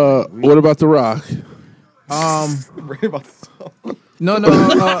 What about The Rock? Right about the- No. That's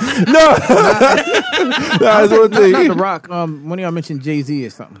one Not thing. the Rock. One of y'all mentioned Jay-Z or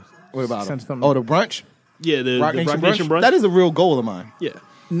something. What about him? Something. Oh, the brunch? Yeah, the Rock Rock Nation Nation brunch. That is a real goal of mine. Yeah,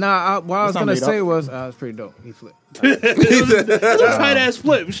 Nah, what I was That's not gonna made say up. was was pretty dope. He flipped. that's a tight ass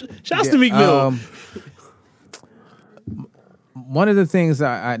flip. Shouts to Meek Mill. One of the things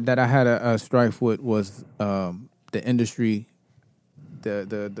that I had a strife with was the industry,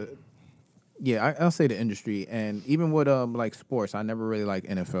 I'll say the industry, and even with like sports, I never really liked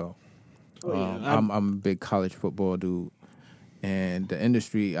NFL. I'm a big college football dude, and the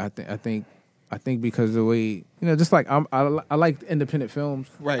industry, I think because of the way just like I like independent films,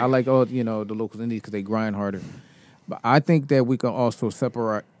 Right. I like all the local indies because they grind harder, but I think that we can also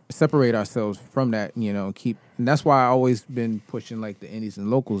separate ourselves from that, keep. And that's why I always been pushing like the indies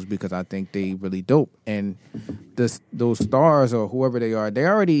and locals because I think they really dope. And those stars or whoever they are,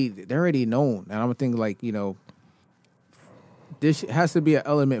 they're already known. And I'm thinking like this has to be an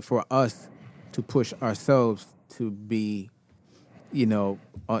element for us to push ourselves to be, not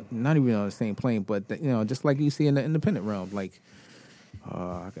even on the same plane, but just like you see in the independent realm, like.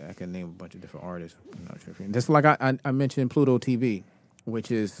 I can name a bunch of different artists. I'm not sure. Just like I mentioned Pluto TV, which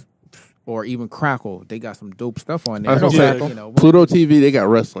is, or even Crackle. They got some dope stuff on there. I was gonna say, Pluto TV, they got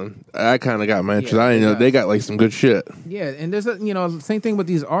wrestling. I kind of got my interest. Yeah, I didn't know yeah. they got like some good shit. Yeah, and there's same thing with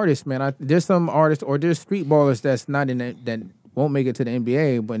these artists, man. There's some artists or there's street ballers that's not in it, that won't make it to the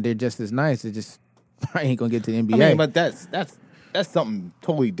NBA, but they're just as nice. They just I ain't gonna get to the NBA. I mean, but that's something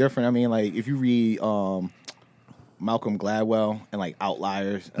totally different. I mean, like if you read Malcolm Gladwell and like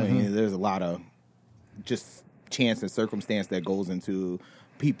Outliers, I mean, there's a lot of just chance and circumstance that goes into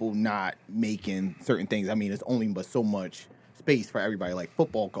people not making certain things. I mean, it's only but so much space for everybody. Like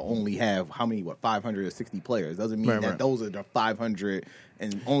football can only have 560 players. Doesn't mean that those are the 500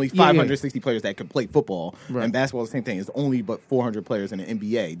 and only 560 players that can play football. Right. And basketball, the same thing. It's only but 400 players in the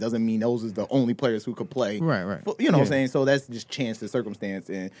NBA. Doesn't mean those are the only players who could play. Right. You know what I'm saying? So that's just chance and circumstance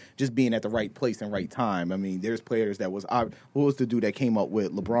and just being at the right place and right time. I mean, there's players that was what was the dude that came up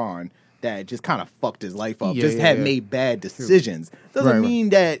with LeBron that just kind of fucked his life up. Had made bad decisions. Doesn't mean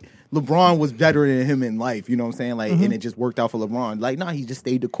that LeBron was better than him in life, you know what I'm saying? Like, and it just worked out for LeBron. Like, nah, he just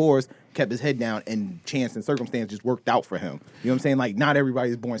stayed the course, kept his head down, and chance and circumstance just worked out for him. You know what I'm saying? Like, not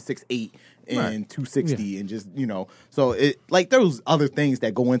everybody's born 6'8" and 260 and just, so it like there's other things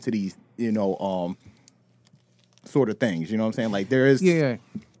that go into these, sort of things. You know what I'm saying? Like there is Yeah.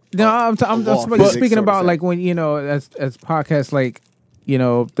 No, I'm law of physics, speaking sort of about thing. like when as podcasts, like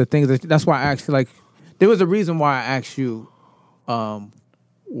the things that's why I asked you, like there was a reason why I asked you,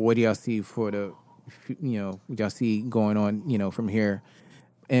 what do y'all see for the y'all see going on, from here.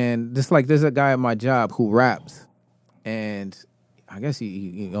 And just like there's a guy at my job who raps, and I guess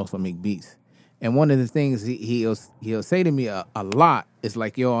he also make beats. And one of the things he'll say to me a lot is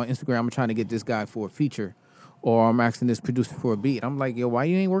like, yo, on Instagram, I'm trying to get this guy for a feature, or I'm asking this producer for a beat. I'm like, yo, why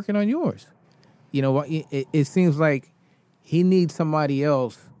you ain't working on yours? You know what? It seems like he needs somebody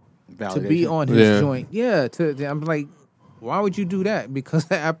else to be on his joint. Yeah. I'm like, why would you do that? Because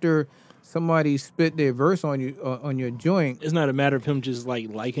after somebody spit their verse on you on your joint, it's not a matter of him just like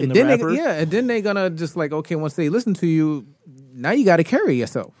liking the rapper. And then they're gonna just like, okay, once they listen to you, now you got to carry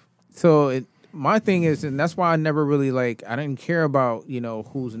yourself. So my thing is, and that's why I never really I didn't care about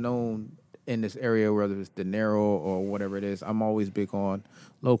who's known in this area, whether it's De Niro or whatever it is. I'm always big on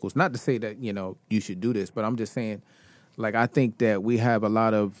locals. Not to say that you should do this, but I'm just saying, I think that we have a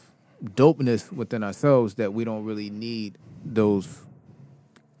lot of dopeness within ourselves that we don't really need those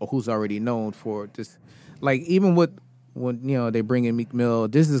who's already known for just even when they bring in Meek Mill.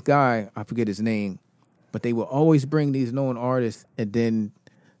 This guy, I forget his name, but they will always bring these known artists, and then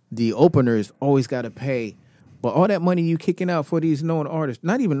the openers always got to pay. But all that money you kicking out for these known artists,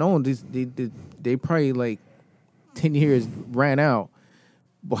 not even known, they probably 10 years ran out.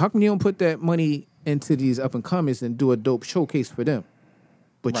 But how come you don't put that money into these up and comers and do a dope showcase for them?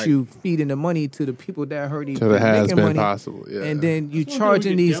 But you feeding the money to the people that already making money, possible, yeah. And then you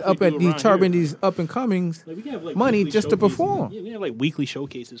charging these up and comings money just to perform. Yeah, we have weekly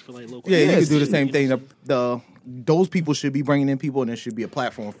showcases for local. Yeah, you can do the same thing. Those people should be bringing in people, and there should be a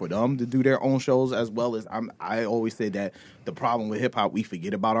platform for them to do their own shows as well as. I always say that the problem with hip hop, we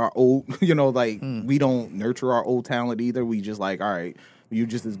forget about our old. We don't nurture our old talent either. We just all right. You're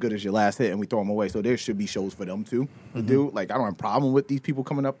just as good as your last hit, and we throw them away. So there should be shows for them, too, to do. I don't have a problem with these people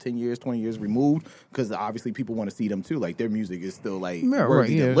coming up 10 years, 20 years removed, because obviously people want to see them, too. Their music is still,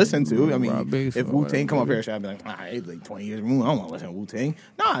 worthy to listen to. I mean, if Wu-Tang come up here, I'd be it's 20 years removed. I don't want to listen to Wu-Tang.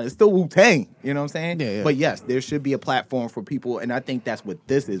 Nah, it's still Wu-Tang. You know what I'm saying? Yeah. But, yes, there should be a platform for people, and I think that's what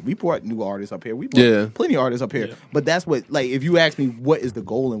this is. We brought new artists up here. We brought plenty of artists up here. Yeah. But that's what, if you ask me what is the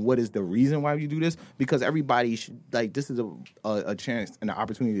goal and what is the reason why you do this, because everybody should, this is a chance and an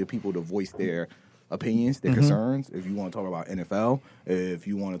opportunity to people to voice their opinions, their concerns. If you want to talk about NFL, if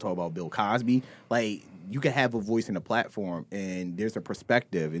you want to talk about Bill Cosby, you can have a voice in a platform, and there's a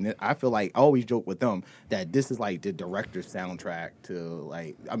perspective. And I feel I always joke with them that this is the director's soundtrack to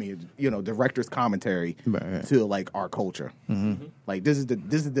director's commentary to our culture. Mm-hmm. This is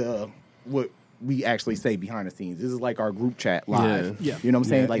the what we actually say behind the scenes. This is our group chat live. Yeah. You know what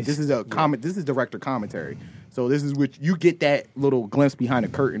I'm saying? This is this is director commentary. So this is what you get, that little glimpse behind the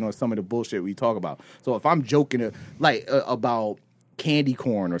curtain on some of the bullshit we talk about. So if I'm joking about candy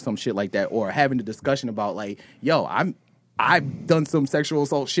corn or some shit like that, or having a discussion about I've done some sexual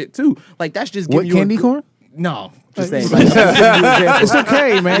assault shit too. That's just giving you candy corn? No, just saying. It's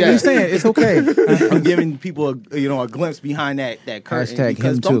okay, man. You're saying it's okay. I'm giving people a glimpse behind that curtain, Hashtag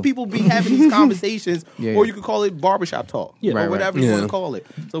because some people be having these conversations, or you could call it barbershop talk, or whatever you want to call it.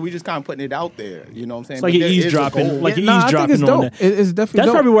 So we just kind of putting it out there. You know what I'm saying? It's eavesdropping, eavesdropping on that. It's definitely that's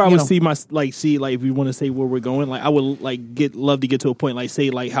dope. probably where I would see if we want to say where we're going. I would love to get to a point say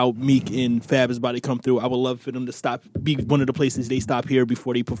how Meek and Fab is about to come through. I would love for them to be one of the places they stop here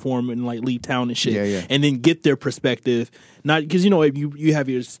before they perform and leave town and shit, and then get their perspective. Not because if you have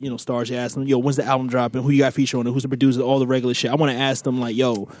your stars, you ask them, when's the album dropping, who you got featured on it, who's the producer, all the regular shit. I want to ask them how do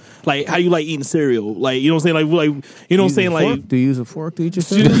you like eating cereal, you know what I'm saying, do you use a fork to eat your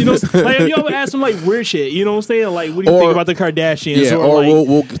cereal? You ever ask them weird shit, you know what I'm saying, what do you think about the Kardashians, or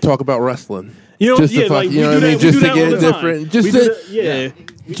we'll talk about wrestling, just to get different, just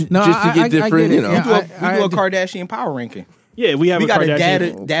to get different, we do a Kardashian power ranking. Yeah, we got a dad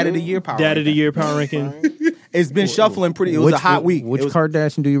of the year power ranking. Dad of the year power ranking. It's been shuffling pretty. It was a hot week. Which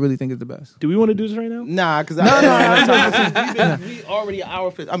Kardashian do you really think is the best? Do we want to do this right now? Nah, because we already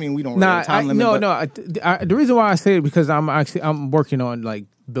our. I mean, we don't. Nah, time limit. The reason why I say it because I'm working on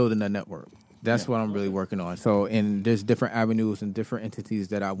building a network. That's what I'm really working on. So, and there's different avenues and different entities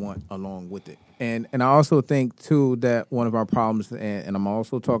that I want along with it. And I also think too that one of our problems, and I'm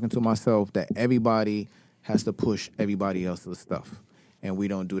also talking to myself, that everybody has to push everybody else's stuff, and we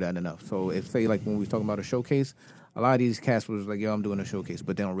don't do that enough. So if when we talking about a showcase, a lot of these cast was I'm doing a showcase,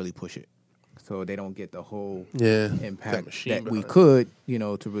 but they don't really push it, so they don't get the whole impact that we could,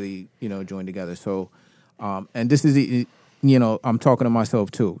 to really join together. So, and this is I'm talking to myself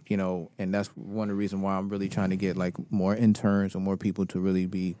too, and that's one of the reasons why I'm really trying to get more interns or more people to really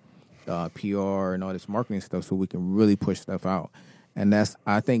be PR and all this marketing stuff, so we can really push stuff out. And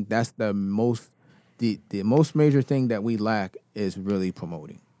I think that's the most major thing that we lack is really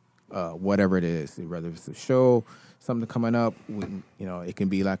promoting. whatever it is, whether it's a show, something coming up. It can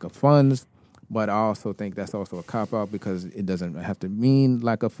be lack of funds, but I also think that's also a cop out because it doesn't have to mean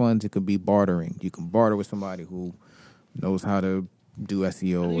lack of funds. It could be bartering. You can barter with somebody who knows how to do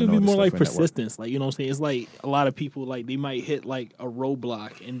SEO. It would be more like persistence. Like, you know what I'm saying? It's like a lot of people, like, they might hit like a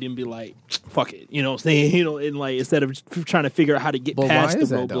roadblock and then be like, fuck it. You know what I'm saying? And like, instead of just trying to figure out how to get past the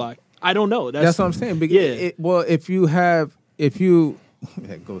roadblock. I don't know. That's what I'm saying. Yeah.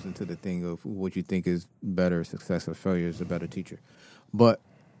 That goes into the thing of what you think is better, success or failure is a better teacher. But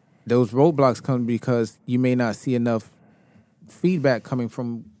those roadblocks come because you may not see enough feedback coming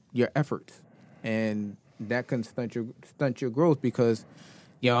from your efforts. And that can stunt your growth because,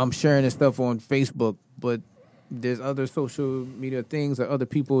 I'm sharing this stuff on Facebook, but there's other social media things or other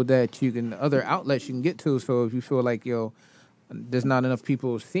people other outlets you can get to. So if you feel like, there's not enough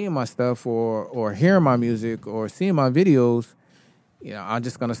people seeing my stuff or hearing my music or seeing my videos, I'm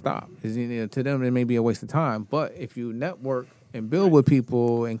just going to stop. To them, it may be a waste of time. But if you network and build with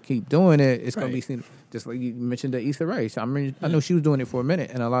people and keep doing it, it's going to be seen. Just like you mentioned the Issa Rae. I know she was doing it for a minute.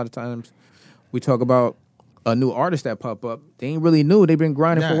 And a lot of times we talk about a new artist that pop up. They ain't really new. They've been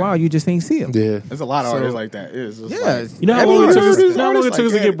grinding for a while. You just ain't see them. Yeah. There's a lot of artists like that. It's just you know how long it took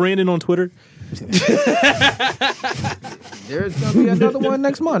us to get Brandon on Twitter? There's gonna be another one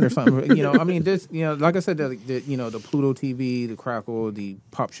next month or something. There's like I said, the Pluto TV, the Crackle, the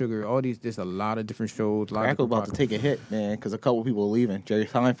Pop Sugar, all these. There's a lot of different shows. Crackle about to take a hit, man, because a couple people are leaving. Jerry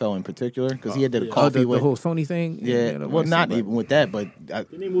Seinfeld in particular, because he had the coffee with the whole Sony thing. Yeah, well, not even with that, but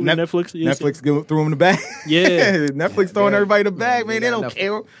Netflix. Netflix threw him in the bag. Yeah, Netflix throwing everybody in the bag, man. They don't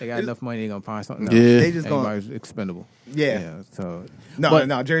care. They got enough money. They gonna find something. Yeah, they just everybody's expendable. Yeah. So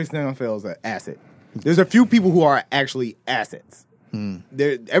no, Jerry Seinfeld is an asset. There's a few people who are actually assets.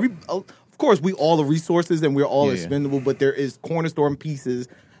 Of course, we all the resources and we're all expendable, but there is cornerstone pieces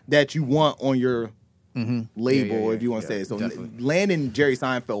that you want on your label, if you want to say it. So landing Jerry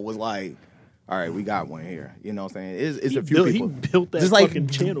Seinfeld was like, all right, we got one here. You know what I'm saying? It's a few people. He built that fucking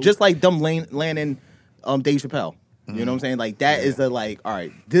channel. Just like them landing Dave Chappelle. You know what I'm saying? Like, that is all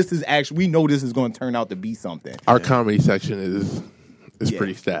right, this is actually, we know this is going to turn out to be something. Our comedy section is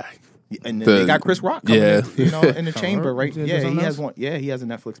pretty stacked. And then they got Chris Rock coming in, in the chamber, right? He has one. Yeah, he has a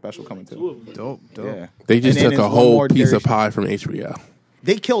Netflix special coming too. Dope. Yeah. They just took a whole piece of pie from HBO.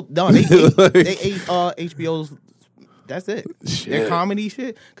 They killed. No, they ate HBO's. That's it. Shit. Their comedy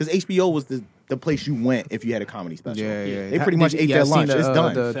shit. Because HBO was the place you went if you had a comedy special. Yeah. They pretty much ate their lunch. It's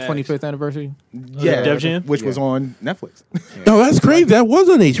done. The 25th anniversary. Yeah, Def Jam? which was on Netflix. No, that's crazy. That was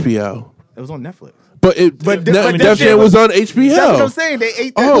on HBO. It was on Netflix. But Def Jam was on HBO. That's what I'm saying. They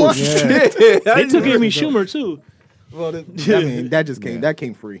ate their lunch. Shit. They took Amy Schumer too. Well, that just came. That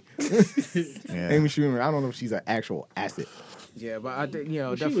came free. Amy Schumer. I don't know if she's an actual asset. Yeah, but I think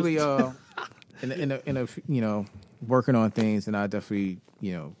definitely in a working on things, and I definitely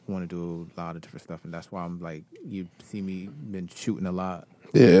want to do a lot of different stuff, and that's why I'm like, you see me been shooting a lot.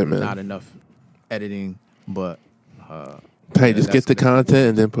 Yeah, man. Not enough editing, but. Hey, just get the content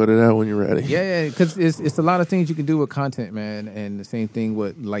and then put it out when you're ready. Yeah, because it's a lot of things you can do with content, man. And the same thing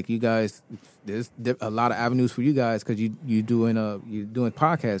with like you guys. There's a lot of avenues for you guys because you're doing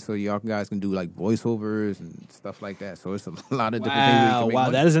podcasts, so y'all guys can do like voiceovers and stuff like that. So it's a lot of different things. Wow,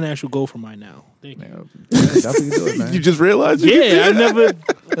 Money. That is an actual goal for mine now. Thank you. Man, definitely do it, man. You just realized? Yeah, I never.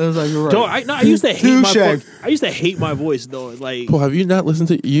 I was like, you're right. I used to hate I used to hate my voice though. Like, Paul, have you not listened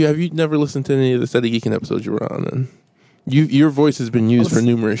to you? Have you never listened to any of the Steady Geeking episodes you were on? Then your voice has been used for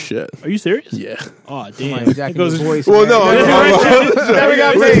numerous shit. Are you serious? Yeah. Oh damn. Like your voice. Well, no, Never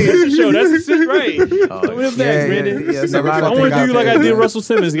got paid. Show. That's shit right. Brandon. I want to do you like I did Russell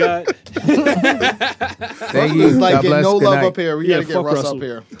Simmons, guy. Thank you. Like, get no love night. up here. We gotta get Russ Russell up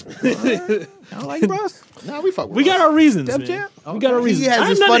here. I don't like Russ. Nah, we fuck with We got our reasons, Def man. Jam? We got our reasons. He has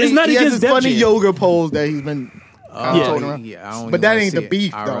his It's not funny yoga pose that he's been toting around. Yeah, but that ain't the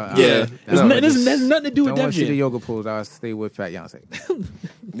beef, though. Yeah. There's nothing to do with Don't want Def to see the Jam. yoga pose. I'll stay with Fat Yonsei.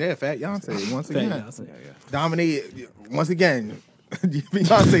 Yeah, Fat Beyonce once again. Beyonce. Dominate once again.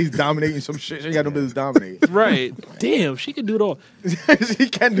 Beyonce's dominating some shit. She ain't got no business dominating. Right. Damn, she can do it all. She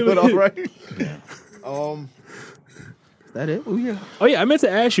can do it all right. Is that it? Oh yeah, I meant to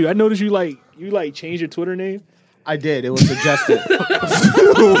ask you. I noticed you changed your Twitter name. I did. It was suggested.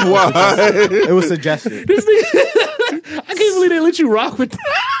 Why? It was suggested. I can't believe they let you rock with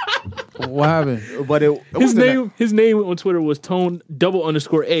that. What happened? But His name on Twitter was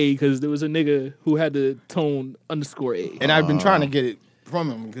Tone_A because there was a nigga who had the Tone_A. and I've been trying to get it from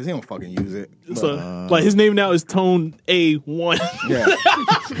him because he don't fucking use it. So, like his name now is Tone A1. Yeah.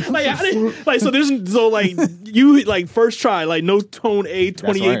 You like first try, like no Tone A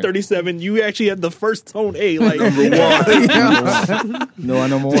 2837. You actually had the first Tone A, like number one. No,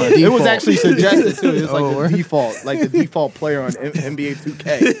 number one. It was actually suggested too. It was like the default, player on NBA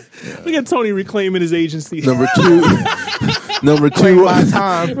 2K. Look at Tony reclaiming his agency. Number two. Claiming my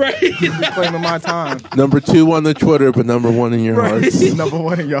time. Right. Claiming my time. Number 2 on the Twitter, but number 1 in your hearts. Number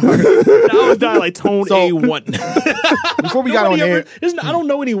 1 in your heart. I was dying like Tone A1. Before we got on air, I don't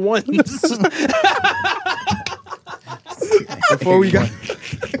know any ones. before we got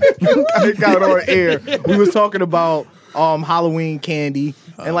on air, we was talking about Halloween candy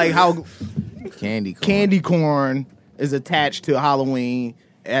and like how candy corn is attached to Halloween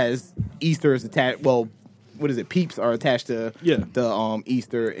as Easter is attached. Well, what is it? Peeps are attached to the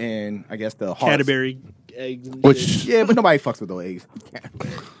Easter and I guess the hearts. Cadbury eggs. And Which shit. Yeah, but nobody fucks with those eggs.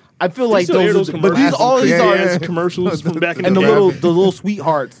 I feel like Still hear those those are, but these all these are commercials from back in and the the day. little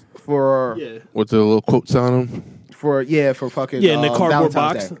sweethearts for with the little quotes on them. for fucking in the cardboard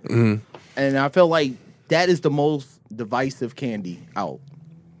Valentine's box. Day. And I feel like that is the most divisive candy out.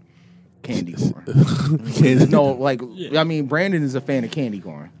 Candy corn. No, like I mean, Brandon is a fan of candy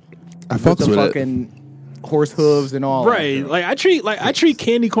corn. I fucks the with fucking horse hooves and all. Right, that. like I treat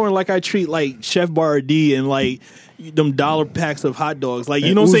candy corn like I treat like Chef Boyardee and like them dollar packs of hot dogs. Like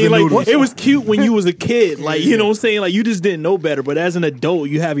you know what I'm saying? Like noodles. it was cute when you was a kid. Like you know what I'm saying? Like you just didn't know better. But as an adult,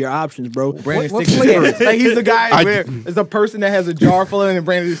 you have your options, bro. Brandon What sticks his flavor? hand. Like he's the guy where there's a person that has a jar full of it and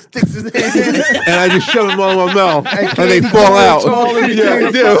Brandon just sticks his hand in it. And I just shove them all in my mouth, and they fall out. Yeah,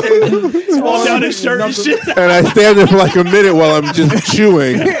 I do. Fall down his shirt and shit. And I stand there for like a minute while I'm just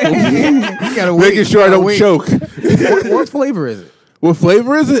chewing, making sure I don't choke. What flavor is it? What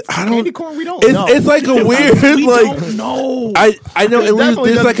flavor is it? I don't. Candy corn, we don't It's, know. it's like a weird like. No. I know at least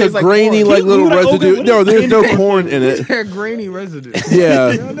definitely there's like a doesn't taste like grainy corn. like little Like, okay, residue. what No, is there's no corn in it. Grainy residue.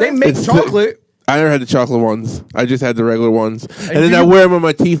 Yeah, They make It's- chocolate. I never had the chocolate ones. I just had the regular ones, and then I wear them on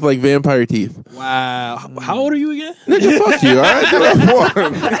my teeth like vampire teeth. Wow. How old are you again? Nigga, fuck you. All right, do what I want.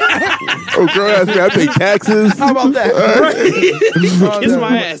 Oh, girl, ask me. I pay taxes. How about that? Kiss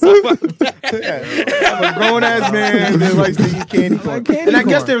my ass. I'm a grown ass man that likes to eat candy corn. And I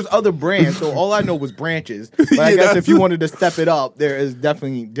guess there's other brands, so all I know was branches. But I guess if you wanted to step it up, there is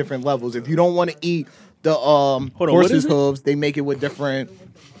definitely different levels. If you don't want to eat the what horse's is it? hooves, they make it with different.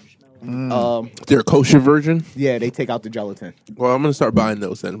 They're a kosher version. Yeah, they take out the gelatin. Well, I'm gonna start buying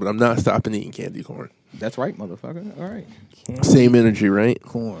those then, but I'm not stopping eating candy corn. That's right, motherfucker. All right. Same energy, right?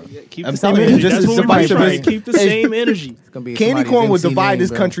 Corn. Keep I'm the same telling you, energy. this That's is what we're divisive. trying. Keep the Hey. same energy. It's gonna be Candy somebody's corn would MC divide name, this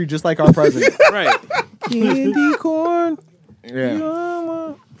bro. country just like our president. Right. Candy corn.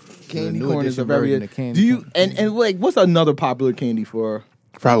 Yeah. Candy new corn is a edition very. version of candy Do you corn. and like what's another popular candy for?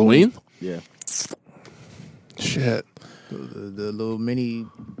 For Halloween? Yeah. Shit. The little mini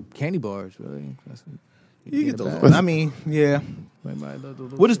candy bars, really. That's what You get back. those. I mean, yeah.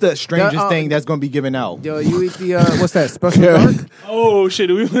 What is the strangest thing that's going to be given out? Yo, you eat the what's that special dark? Oh shit.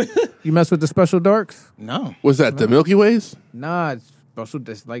 You mess with the special darks? No. What's that? The Milky Ways? Nah, it's special.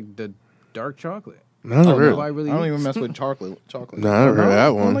 That's like the dark chocolate. No, I never heard. Nobody really I don't eats. even mess with chocolate. No, I never heard of that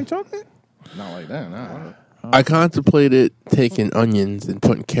You don't one. like chocolate? Not like that. No. I contemplated taking onions and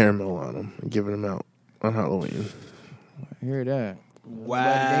putting caramel on them and giving them out on Halloween. I hear that. Wow.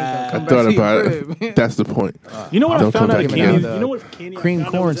 I Come back thought to about your it. crib. That's the point. You know what Don't I found come out? back Candy. here. You know what candy? I Cream found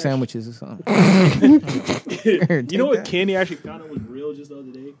out corn was actually- sandwiches or something. You know what candy I actually found out was real just the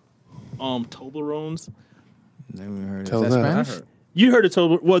other day? Toblerones. Never even heard of Tell Is that that. Spanish? You heard of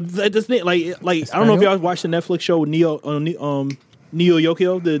Toblerone? Well, the thing, like I don't know if y'all watched the Netflix show with Neo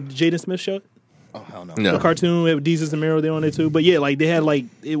Yokio, the Jaden Smith show, Oh, hell no. No. the cartoon with Jesus and Mero. They on there too. But yeah, like they had like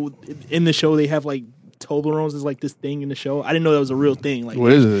in the show they have like Toblerones is like this thing in the show. I didn't know that was a real thing. Like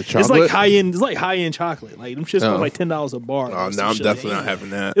What is it? Chocolate? It's like high end. It's like high end chocolate. Like them shits Oh. cost like $10 a bar. Oh, no, I'm definitely not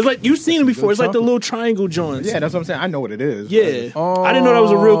having that. It's like you've seen them before. It's like the little triangle joints. Yeah, that's what I'm saying. I know what it is. Yeah. I didn't know that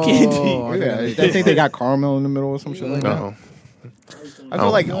was a real candy. Yeah, I think they got caramel in the middle or some shit like that. No. I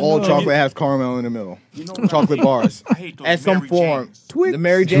feel like all chocolate has caramel in the middle. Chocolate bars. I hate those At some Mary form. Janes. The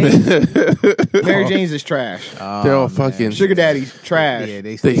Mary Janes. Mary Jane's is trash. They're all fucking. Sugar Daddy's trash. Yeah,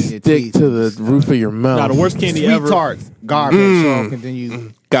 they They stay in your stick teeth. to the roof of your mouth. Nah, the worst candy Sweet ever. tarts. Garbage. And then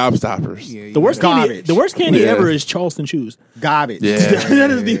you. Gobstoppers. Yeah, The worst candy. Garbage. The worst candy Yeah. ever is Charleston Chews. Garbage. Yeah. That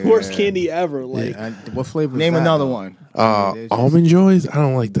is the worst candy ever. Like What flavor? Name is that, another though? one. Almond Joys? I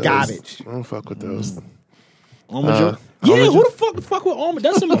don't like those. Garbage. I don't fuck with those. almond joy. Yeah, who the fuck with almond?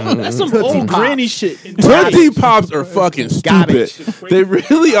 That's some old Pops. granny shit. Tootsie Pops are fucking stupid. Garbage. They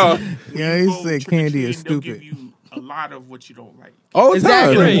really are. Yeah, he Go said trick or candy is treating, they'll stupid. give you a lot of what you don't like. All the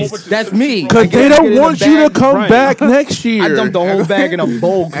Exactly. time. That's me. Because they don't want you to come back next year. I dumped the whole bag in a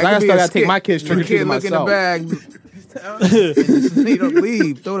bowl because I still got to take my kids trick or treating look in the myself. bag. You don't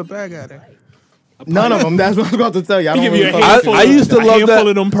leave. Throw the bag at her. None of them. That's what I was about to tell you. I He don't give you a really handful. I used to a love handful that.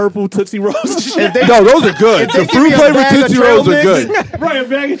 of them purple Tootsie Rolls. If they- No, those are good. If they The give fruit me a flavored bag of Tootsie trail Rolls are mix, good. Right, a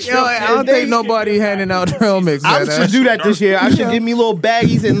bag of Yo, I don't think nobody handing out trail mix. I man. should do that this year. I should give me little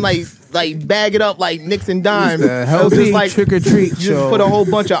baggies and like bag it up like nicks and dimes. The It was healthy just like trick or treat just show. put a whole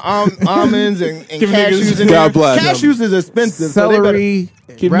bunch of almonds and Give niggas- cashews in God there. bless them. Cashews is expensive. So they better Celery.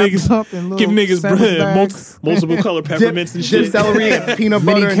 Give wrapped niggas, up in give little niggas sandwich bags. multiple color peppermints and dip shit. celery and peanut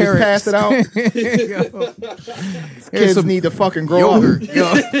Mini butter and just pass it out. Here's Kids some need to fucking grow yogurt. up.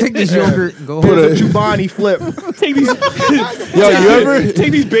 Yo, take this yogurt and go Put home. a- Chobani flip. Take these, Yo, you ever?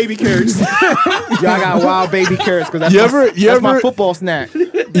 take these baby carrots. Y'all got wild baby carrots because that's, You my ever- football snack.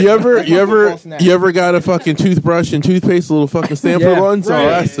 You ever football snack. got a fucking toothbrush and toothpaste, a little fucking sampler Yeah, ones? right. Oh,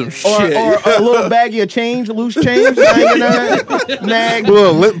 that's some shit. Or a little baggie of change, loose change. Nag. a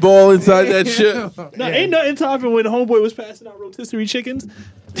little lip ball inside that shit. No, ain't nothing topping when homeboy was passing out rotisserie chickens.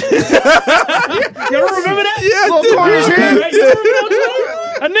 Y'all don't remember that? Yeah, Little Cornish hen. Right? You remember that?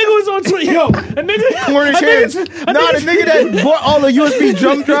 A nigga was on Twitter. Yo, a nigga. Cornish hens. Nah, the nigga that bought all the USB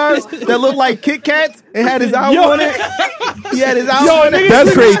jump drives that looked like Kit Kats and had his owl Yo. on it. He had his owl Yo, on it.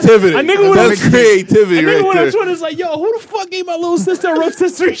 That's creativity. A nigga went That's on- creativity A nigga right went on there. Twitter is like, yo, who the fuck gave my little sister a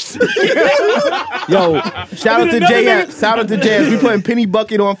rotisserie? Yo, shout out to Another JS. nigga- Shout out to JS. We putting penny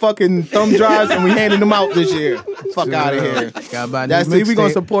bucket on fucking thumb drives and we handing them out this year. Fuck out of here. Gotta buy That's new it. We gonna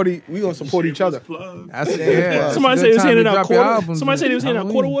mixtape. support each other. That's yeah. Somebody it's said a he was good time handing to out drop your quarter. albums Somebody said he was handing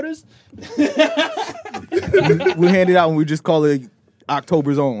out quarter Halloween. waters. We hand it out and we just call it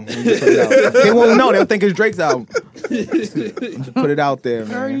October's Own. We just put it out. They won't know. They'll think it's Drake's album. Just put it out there, I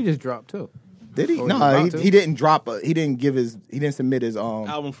heard you man. just dropped too. Did he? Oh, No, he's about to? he didn't drop. He didn't give his. He didn't submit his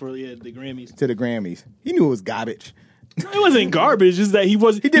Album for the Grammys. to the Grammys. He knew it was garbage. It wasn't garbage. Just that he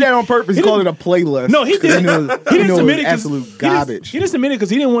was. He did that on purpose. He called it a playlist. No, he 'Cause did. knew He didn't it was submit it 'cause absolute garbage. He didn't submit it because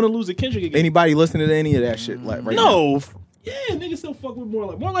he didn't want to lose a Kendrick again. Anybody listening to any of that shit like right now? No. Yeah, niggas still fuck with More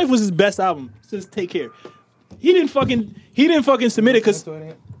Life. More Life was his best album since Take Care. He didn't fucking submit it because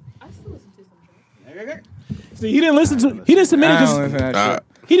I still listen to some Drake. he didn't submit it I because don't listen to that shit.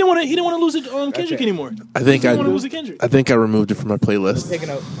 he didn't want to lose it on Kendrick it. anymore. I think He didn't want to lose a Kendrick. I think I removed it from my playlist. Taking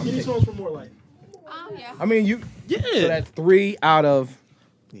a- Give me songs from More Life. Yeah. I mean, you. Yeah. So that's 3 out of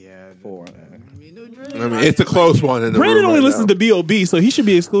Yeah. 4. I mean, it's a close one in the Brandon room only right listens to B.O.B., so he should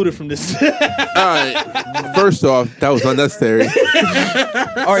be excluded from this. now. All right. First off, that was unnecessary.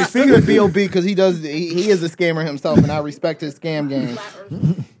 All right, speaking of B.O.B., because he is a scammer himself, and I respect his scam game.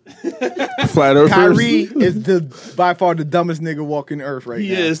 Flat Earthers. Kyrie is by far the dumbest nigga walking earth right now.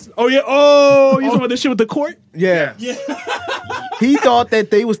 Yes. Oh, yeah. Oh, you talking about this shit with the court? Yeah. Yeah. He thought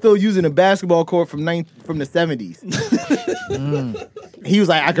that they were still using a basketball court from the 70s. He was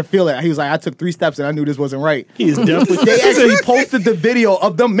like, I could feel it. He was like, I took 3 steps and I knew this wasn't right. He is definitely. They actually posted the video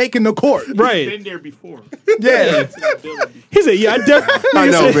of them making the court. Right. Been there before. Yeah. He said, yeah, I definitely. I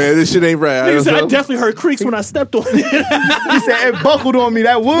know, man. This shit ain't right. Nigga said, I don't know. definitely heard creaks when I stepped on it. He said it buckled on me.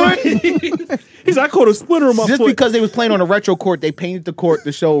 That wood. He said, I caught a splinter in my Just foot. because they was playing on a retro court, they painted the court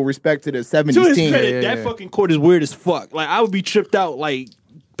to show respect to the 70s To his team. credit, that fucking court is weird as fuck. Like, I would be tripped out, like,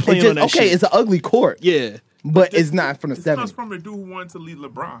 playing It on that just, okay, shit. it's an ugly court, Yeah. but it's not from the It comes 70s. from the dude who wanted to lead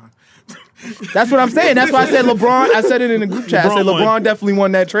LeBron. That's what I'm saying. That's why I said LeBron. I said it in the group chat. I said LeBron LeBron won. definitely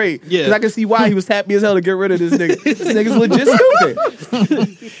won that trade. Yeah. Because I can see why he was happy as hell to get rid of this nigga. This nigga's legit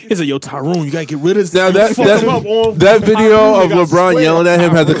stupid. He said, yo, Tyrone, you gotta get rid of this. Now You that fucked him up on- that video Tyrone of got LeBron squared. yelling at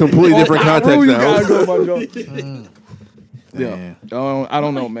him has a completely different context Tyrone, you now. gotta go, my dog. Yeah, I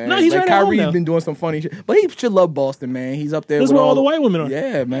don't know, man. No, he's like right at home Kyrie's now. been doing some funny shit, but he should love Boston, man. He's up there That's with where all the white women are.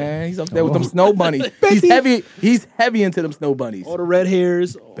 Yeah, man. He's up there with them snow bunnies. He's heavy. He's heavy into them snow bunnies. All the red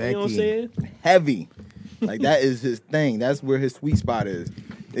hairs. You know what I'm Becky. saying? Heavy. Like that is his thing. That's where his sweet spot is.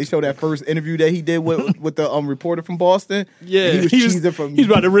 They show that first interview that he did with the reporter from Boston. Yeah. and he was cheesing from. He's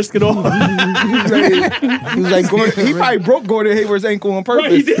about to risk it all. He was like Gordon, he probably broke Gordon Hayward's ankle on purpose.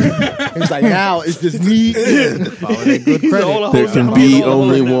 Right, he He was like, now it's just me. Follow that good credit. all the There hoes can are be all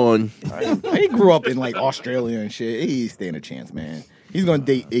only now. one. He grew up in like Australia and shit. He ain't standing a chance, man. He's gonna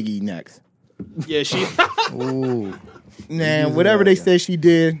date Iggy next. Yeah, she Ooh. Man, whatever they said she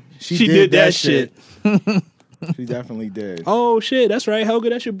did, she did that shit. She definitely did. Oh shit, that's right.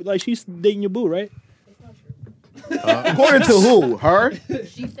 Helga, that should like she's dating your boo, right? According to who? Her?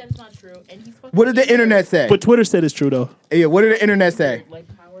 She said it's not true, and he's fucking. What did the internet say? But Twitter said it's true though. Yeah, what did the internet say? Like,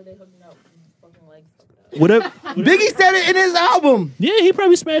 how are they hooking up? And fucking legs fucked up. Whatever. Biggie said it in his album. Yeah, he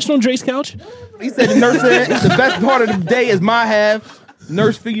probably smashed on Drake's couch. He said the nurse said the best part of the day is my half.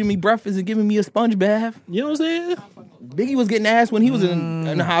 Nurse feeding me breakfast and giving me a sponge bath. You know what I'm saying? Biggie was getting ass when he was in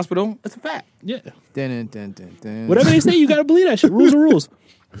the hospital. It's a fact. Yeah. Dun, dun, dun, dun. Whatever they say, you gotta believe that shit. Rules are rules.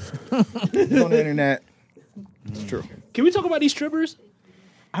 It's on the internet. It's true. Can we talk about these strippers?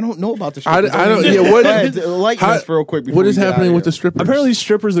 I don't know about the I strippers. don't. Yeah, what? Enlighten us real quick. Before What is we get out happening of with the here. strippers? Apparently,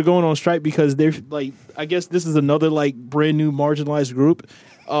 strippers are going on strike because they're like, I guess this is another like brand new marginalized group.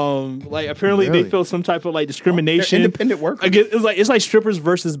 Like apparently Really? they feel some type of like discrimination. They're independent workers. Again, it's like strippers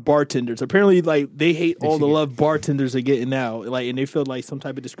versus bartenders. Apparently, like they hate all the love bartenders are getting now. Like, and they feel like some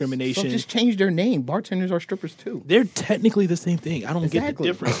type of So discrimination. just change their name. Bartenders are strippers too. They're technically the same thing. I don't get the Exactly.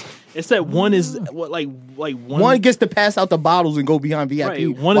 difference. It's that one is what like One gets to pass out the bottles and go beyond VIP. right.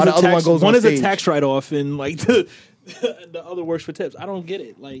 One while is the other one goes one on is a stage. tax write off and like the other works for tips. I don't get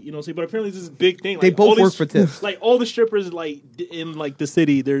it. Like, you know what I'm saying? But apparently this is a big thing. Like, They both all these- work for tips. Like all the strippers like in like the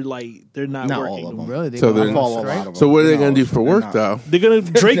city, they're not Not working. all of them. Really? They So going they're- on Follow a strike? lot of them. So what are they No, gonna do for they're work not. though? They're gonna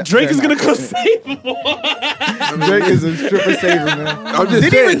Drake They're is gonna not come working. save them. Drake is a stripper saver, man. I'm just Did he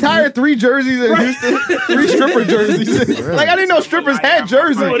saying. retire 3 jerseys in Houston? 3 stripper jerseys. Like I didn't know strippers had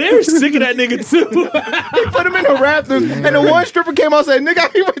jerseys. Bro, they were sick of that nigga too. He put him in the Raptors, and the one stripper came out and said,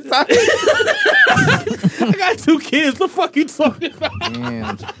 "Nigga, he retired." I got 2 kids. The fuck you talking about?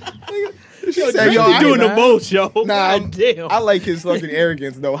 Damn. She said, Drake "Yo, be I doing the man. most, yo. Nah, God damn. I like his fucking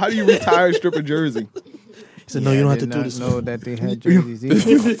arrogance though. How do you retire a stripper jersey? He said, no, you don't have to do this. Know that they had jerseys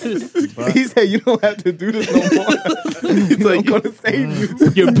either. He said, "You don't have to do this no more." He's like, "I'm gonna save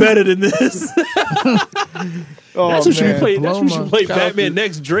you." You're better than this. Oh, That's what should be man. played. That's what should Paloma. play Shout out Batman to-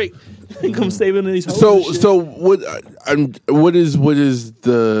 next. Drake. He come saving these hoes. So and shit. so what is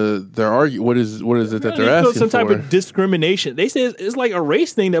their argue? What is it that They they're feel asking some type for? of discrimination. They say it's like a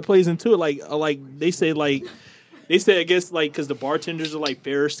race thing that plays into it. Like they say I guess like because the bartenders are like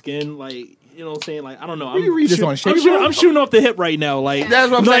fairer skin, like. You know what I'm saying? Like, I don't know. you read this on Shake I'm shooting off the hip right now. Like, That's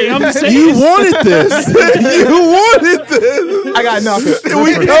what I'm like, saying. I'm saying. You wanted this. You wanted this. I got nothing.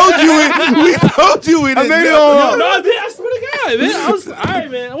 We told you it. We told you it. I made it all up. No, I swear to God, man. I was all right,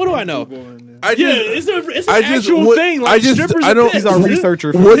 man. What do I know? I Yeah, just, it's an actual thing. Like, strippers I are don't. pissed. He's our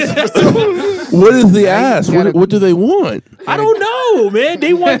researcher. What is the ask? What do they want? I don't know, man.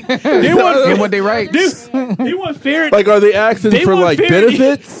 They want And what they write. they want fair. Like, are they asking They for want like fair,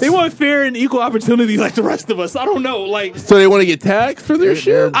 benefits? They want fair and equal opportunity like the rest of us. I don't know. Like, So they want to get taxed for their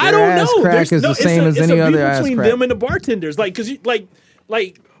shit? I Their don't ass know. crack There's is the it's same as it's any a other beef ass between crack. them and the bartenders. Like, cause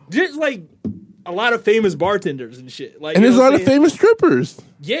like there's like a lot of famous bartenders and shit. Like, And you there's a know lot what of I'm saying? famous strippers.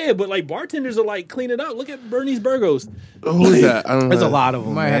 Yeah, but like bartenders are like cleaning up. Look at Bernice Burgos. Who is that? I don't know. There's a lot of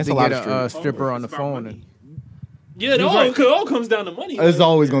them. Might man. have It's to a lot get of a strippers. stripper on the It's about phone. money. Yeah, it all comes down to money. It's Like,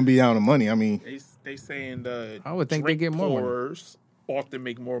 always going to be down to money. I mean, They saying the I would think they drink get more money. pourers often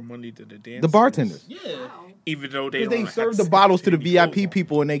make more money than the dancers. the bartenders. yeah. even though they Because they don't serve have the to bottles to the be closed. VIP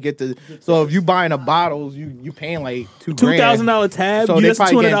people, and they get the. So if you buying a bottles, you paying like $2,000. $2,000 tab. So you they that's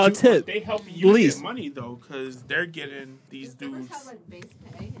probably $200 getting tip. They helping you Least. get money though, because they're getting these Strippers dudes. have like base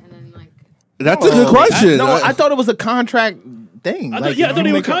pay and then like That's a good question. No, I thought it was a contract thing. I Like, thought, yeah, I if thought you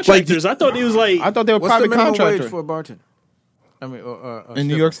they were make a- contractors. I thought he was like I thought they were What's the private minimum wage contractors for a bartender? I mean, in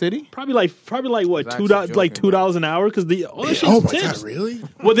New York City. probably like what It's $2 actually like joking, $2 an hour because the all that shit's Oh my tips. god, really?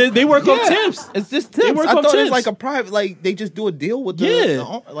 Well, they work off tips. It's just tips. work I off thought it was tips. like a private, like they just do a deal with the,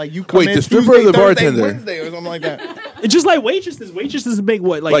 Yeah. like you come Wait, in the stripper Tuesday, or the Thursday, bartender? Wednesday or something like that. It's just like waitresses. Waitresses make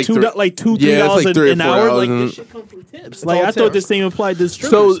what Like $2 three- like $2 yeah, it's $3 like $3 or an hour. $4 Like and- this shit comes from tips. Like all I thought the tips. same applied to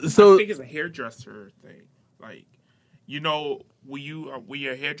strippers. So I think it's a hairdresser thing. Like, you know, when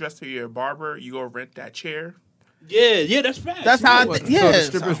you're a hairdresser, you're a barber, you go rent that chair. yeah, that's facts. That's how. What, I So yeah. the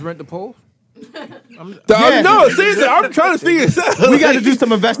strippers rent the pole? Yeah. no, seriously, I'm trying to figure this out. we got to do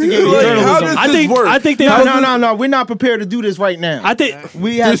some investigative Like, how journalism. does I this think work? I think they No. We're not prepared to do this right now. I think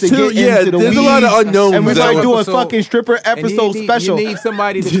we have There's to too- get yeah, into the there's weeds, a lot of unknowns and we're that going to one. do a episode. fucking stripper And episode special You need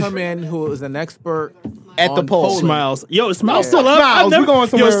somebody to come in who is an expert at the on pole. polling. Smiles. Yo, Smiles Yeah. still up. Smiles, I've never, we going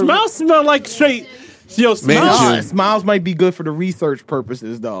somewhere. Yo, Smiles smell like straight. Yo, Smiles. Man, Smiles might be good for the research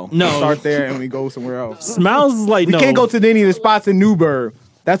purposes, though. No. We start there and we go somewhere else. Smiles is like We no. can't go to any of the spots in Newburgh.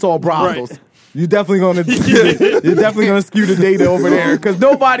 That's all brothels. You're definitely gonna skew the data over there because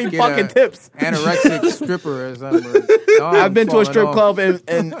nobody Get fucking a tips. Anorexic stripper or something. I've been to a strip club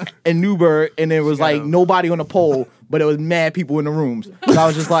in Newburgh and it was like Yeah. nobody on the pole, but it was mad people in the rooms. So I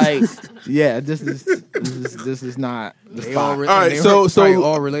was just like, yeah, this is not the spot. All right, so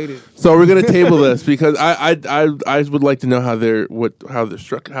all related. So we're gonna table this because I would like to know how they're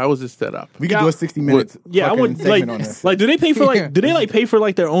struck. How is it set up? We can do a 60 minutes. Yeah, I fucking would segment on this. like. Do they pay for like? Do they like pay for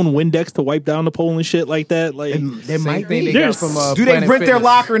like their own Windex to wipe down the pole and shit like that? Like, There might thing be. they got from Do they Planet rent their Fitness.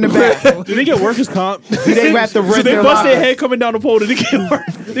 locker in the back? do they get workers comp? Do they have to Do rent they their bust locker? their head coming down the pole? Did they get work?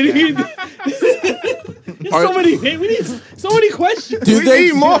 Did they, so many. We need so many questions. Do they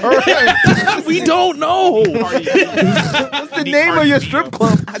need more? We don't know. What's the name of your strip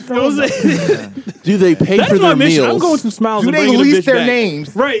club? Do they pay That's for my their mission. meals? I'm going to Smiles Do and they bringing the lease bitch their back.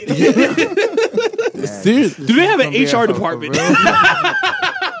 names? Right. Seriously. Do they have an It's HR gonna be department?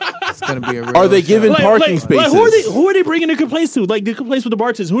 It's gonna be a real Are they given show. parking spaces? who are they bringing the complaints to? Like the complaints with the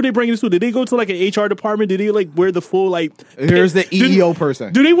bartenders. Who are they bringing this to? Did they go to like an HR department? Did they like wear the full like? Here's the EEO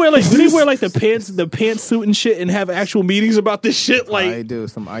person. Do they wear like the pantsuit and shit and have actual meetings about this shit? I Like do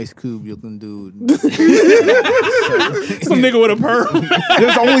some Ice Cube looking dude. some nigga with a perm,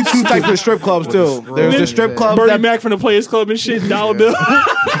 There's only two types of strip clubs too. There's the strip clubs Bernie that Mac from the Players Club and shit. Dollar Bill.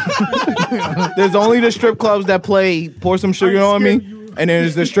 there's only the strip clubs that play Pour Some Sugar on Me, and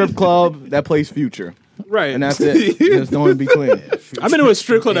there's the strip club that plays Future, Right. and that's it. There's no in between. I've been to a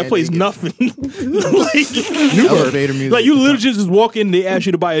strip club that plays nothing. Elevator music. Like you literally just walk in, they ask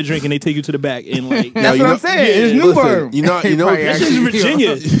you to buy a drink, and they take you to the back, and like That's you what know- I'm saying. It's Listen, Newburgh. you know, Probably This actually- is Virginia.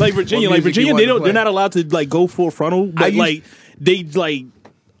 Like Virginia, What music you want to play? they're not allowed to like go full frontal, but used- like they like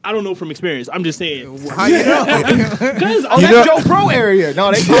I don't know from experience. I'm just saying. How you know? Guys, Oh, that's Joe Pro area.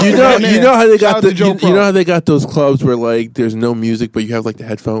 No, they you know how they Shout got out the to Joe you Pro. know how they got those clubs where like there's no music but you have like the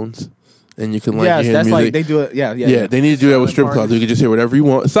headphones and you can like Yes, hear that's music. like they do it. Yeah. yeah, they need to do that with strip Silent clubs. You can just hear whatever you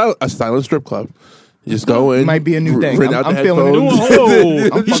want. A silent strip club. You just go in. Might be a new thing. Rent I'm- out the I'm feeling it. headphones.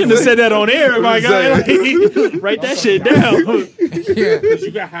 Oh, you shouldn't have said that on air, my guy. Like, write that shit down. Because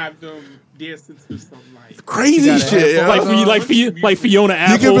you gotta have them dancing to some like Crazy shit. yo. like Fiona You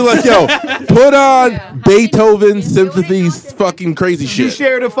Apple. can be like, yo, put on Beethoven symphonies, fucking crazy You shit.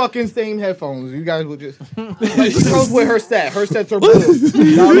 share the fucking same headphones. You guys will just. Like, she comes with her set. Her sets are blue.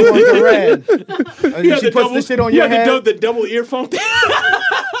 The other ones are red. And You have she the puts double- the shit on you your have head. the double earphone.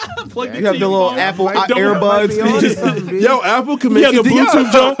 Plug You have the little Apple Might be on earbuds. something, B. Yo, Apple can You make have the it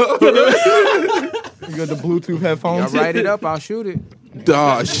Bluetooth jump. You got the Bluetooth headphones. Y'all write it up. I'll shoot it.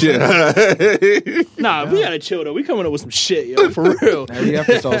 Oh shit. Nah, we gotta chill though. We coming up with some shit, yo, for real. Every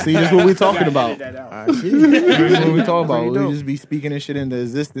episode. See, this is what we talking about. This is what we talking about. Pretty We dope. just be speaking this shit into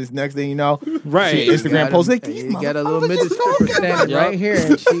existence. Next thing you know, Right. Instagram post like these You got a little motherfuckers midget just stripper talking standing about- right here,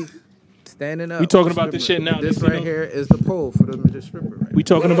 and she standing up. We talking about this shit now. This Next thing right you know- here is the pole for the midget stripper. Right We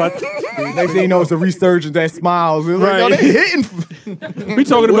talking about Next thing you know, it's a resurgence that smiles. It's like, Right. yo, they hitting. we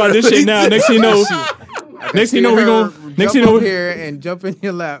talking about this shit now. Next thing you know, next thing you know we gonna next thing you jump up know. here and jump in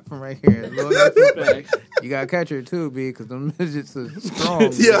your lap from right here. Lord, you gotta catch her too, B, because the midgets are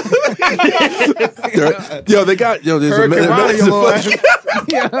strong. Yeah. Yo, they got there's a Hurricane Rana, you little ass.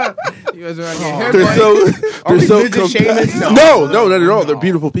 Yeah. You guys are on your head they're bunny. so Are we they're so midget shaming? no, not at all. They're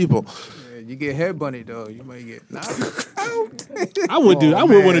beautiful people. You get head bunny though, you might get knocked out. I would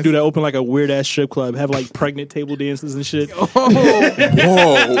Oh, want to do that. Open like a weird ass strip club. Have like pregnant table dances and shit. Whoa.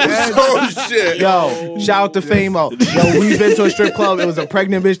 Oh shit. Yo, shout out to Famo. Yo, we've been to a strip club. It was a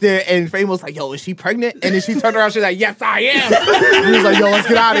pregnant bitch there, and Famo's like, "Yo, is she pregnant?" And then she turned around. She's like, "Yes, I am." He was like, "Yo, let's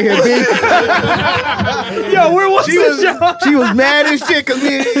get out of here, B." Yo, where was this? She was mad as shit because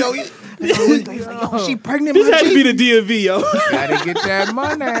me, yo, he's like, "Yo, she pregnant?" This my had to G?" be the DMV, yo. Gotta get that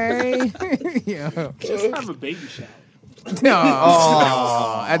money. Yeah. Just have a baby shower.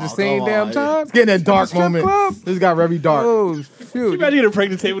 Oh, at the same damn time. It's getting a dark Strip moment. club? This got very dark. Oh shoot! Imagine getting a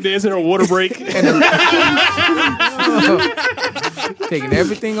pregnant table dance in a water break. Taking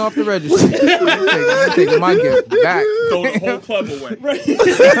everything off the register. taking my gift back. throw the whole club away.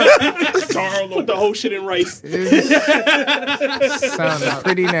 Star Put the whole shit in rice. Sounding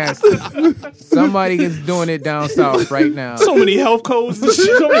pretty nasty. Somebody is doing it down south right now. So many health codes and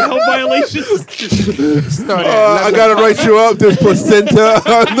shit. So many health violations. Start I gotta write you up. There's placenta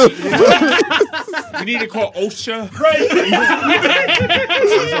on the. We need to call OSHA.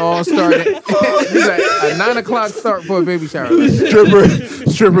 It's all started. It's like a 9 o'clock start for a baby shower.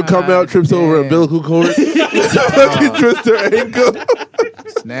 Stripper come out, trips over damn. umbilical cord, fucking twists her ankle.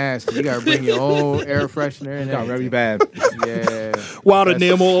 It's nasty. You gotta bring your own air freshener and Got very everything. bad. Yeah. Wild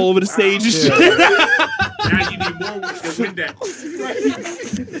enamel all over the stage and shit. Now you need more.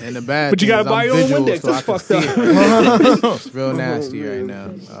 Windex. And the bad But you thing gotta is buy I'm your own visual, Windex. so I That's can fucked see up. it. It's real nasty right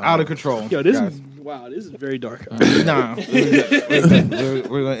now. Out of control. Yo, this guys. is wow. This is very dark. Nah,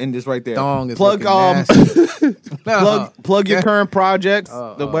 we're gonna end this right there. Thong is Plug looking nasty. plug your current projects,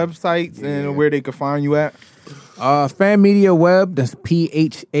 the yeah. websites, and where they can find you at. Fan Media Web. That's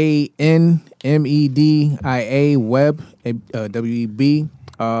PHANMEDIA Web WEB.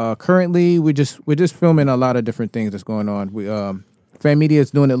 Currently, we're just filming a lot of different things that's going on. We Fan Media is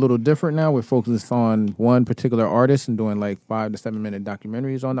doing it a little different now. We're focused on one particular artist and doing like 5 to 7 minute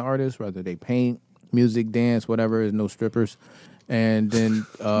documentaries on the artist, whether they paint, music, dance, whatever. There's no strippers. And then,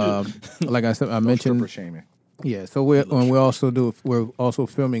 like I said, I mentioned Stripper shaming. Yeah, so we're also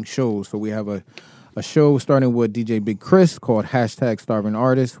filming shows. So we have a show starting with DJ Big Chris called #Starving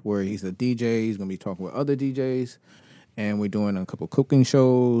Artist, where he's a DJ. He's gonna be talking with other DJs, and we're doing a couple cooking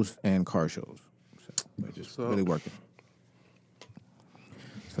shows and car shows. So we're just really working.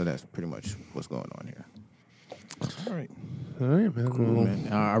 So that's pretty much what's going on here. All right. All right, man. Cool, Well, man.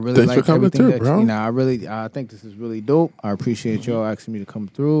 I really thanks like for coming everything through, that bro. I think this is really dope. I appreciate y'all asking me to come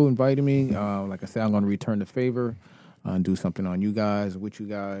through, inviting me. Like I said, I'm going to return the favor and do something on you guys, with you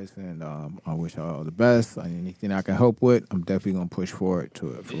guys, and I wish y'all all the best. Anything I can help with, I'm definitely going to push for it. For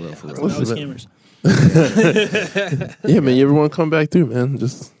real. Scammers. Yeah, man. You ever want to come back through, man?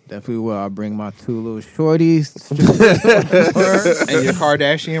 Just Definitely will. I'll bring my 2 little shorties. And your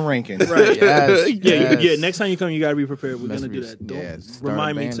Kardashian ranking. Right. Yes, Yeah. yes. Next time you come, you gotta be prepared. We're gonna do Must that. be- Don't yeah, start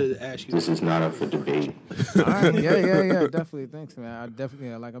remind me a band. to ask you. This is not up for debate. All right. Yeah. Definitely. Thanks, man. I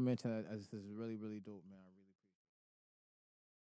definitely, like I mentioned, this is really, really dope, man.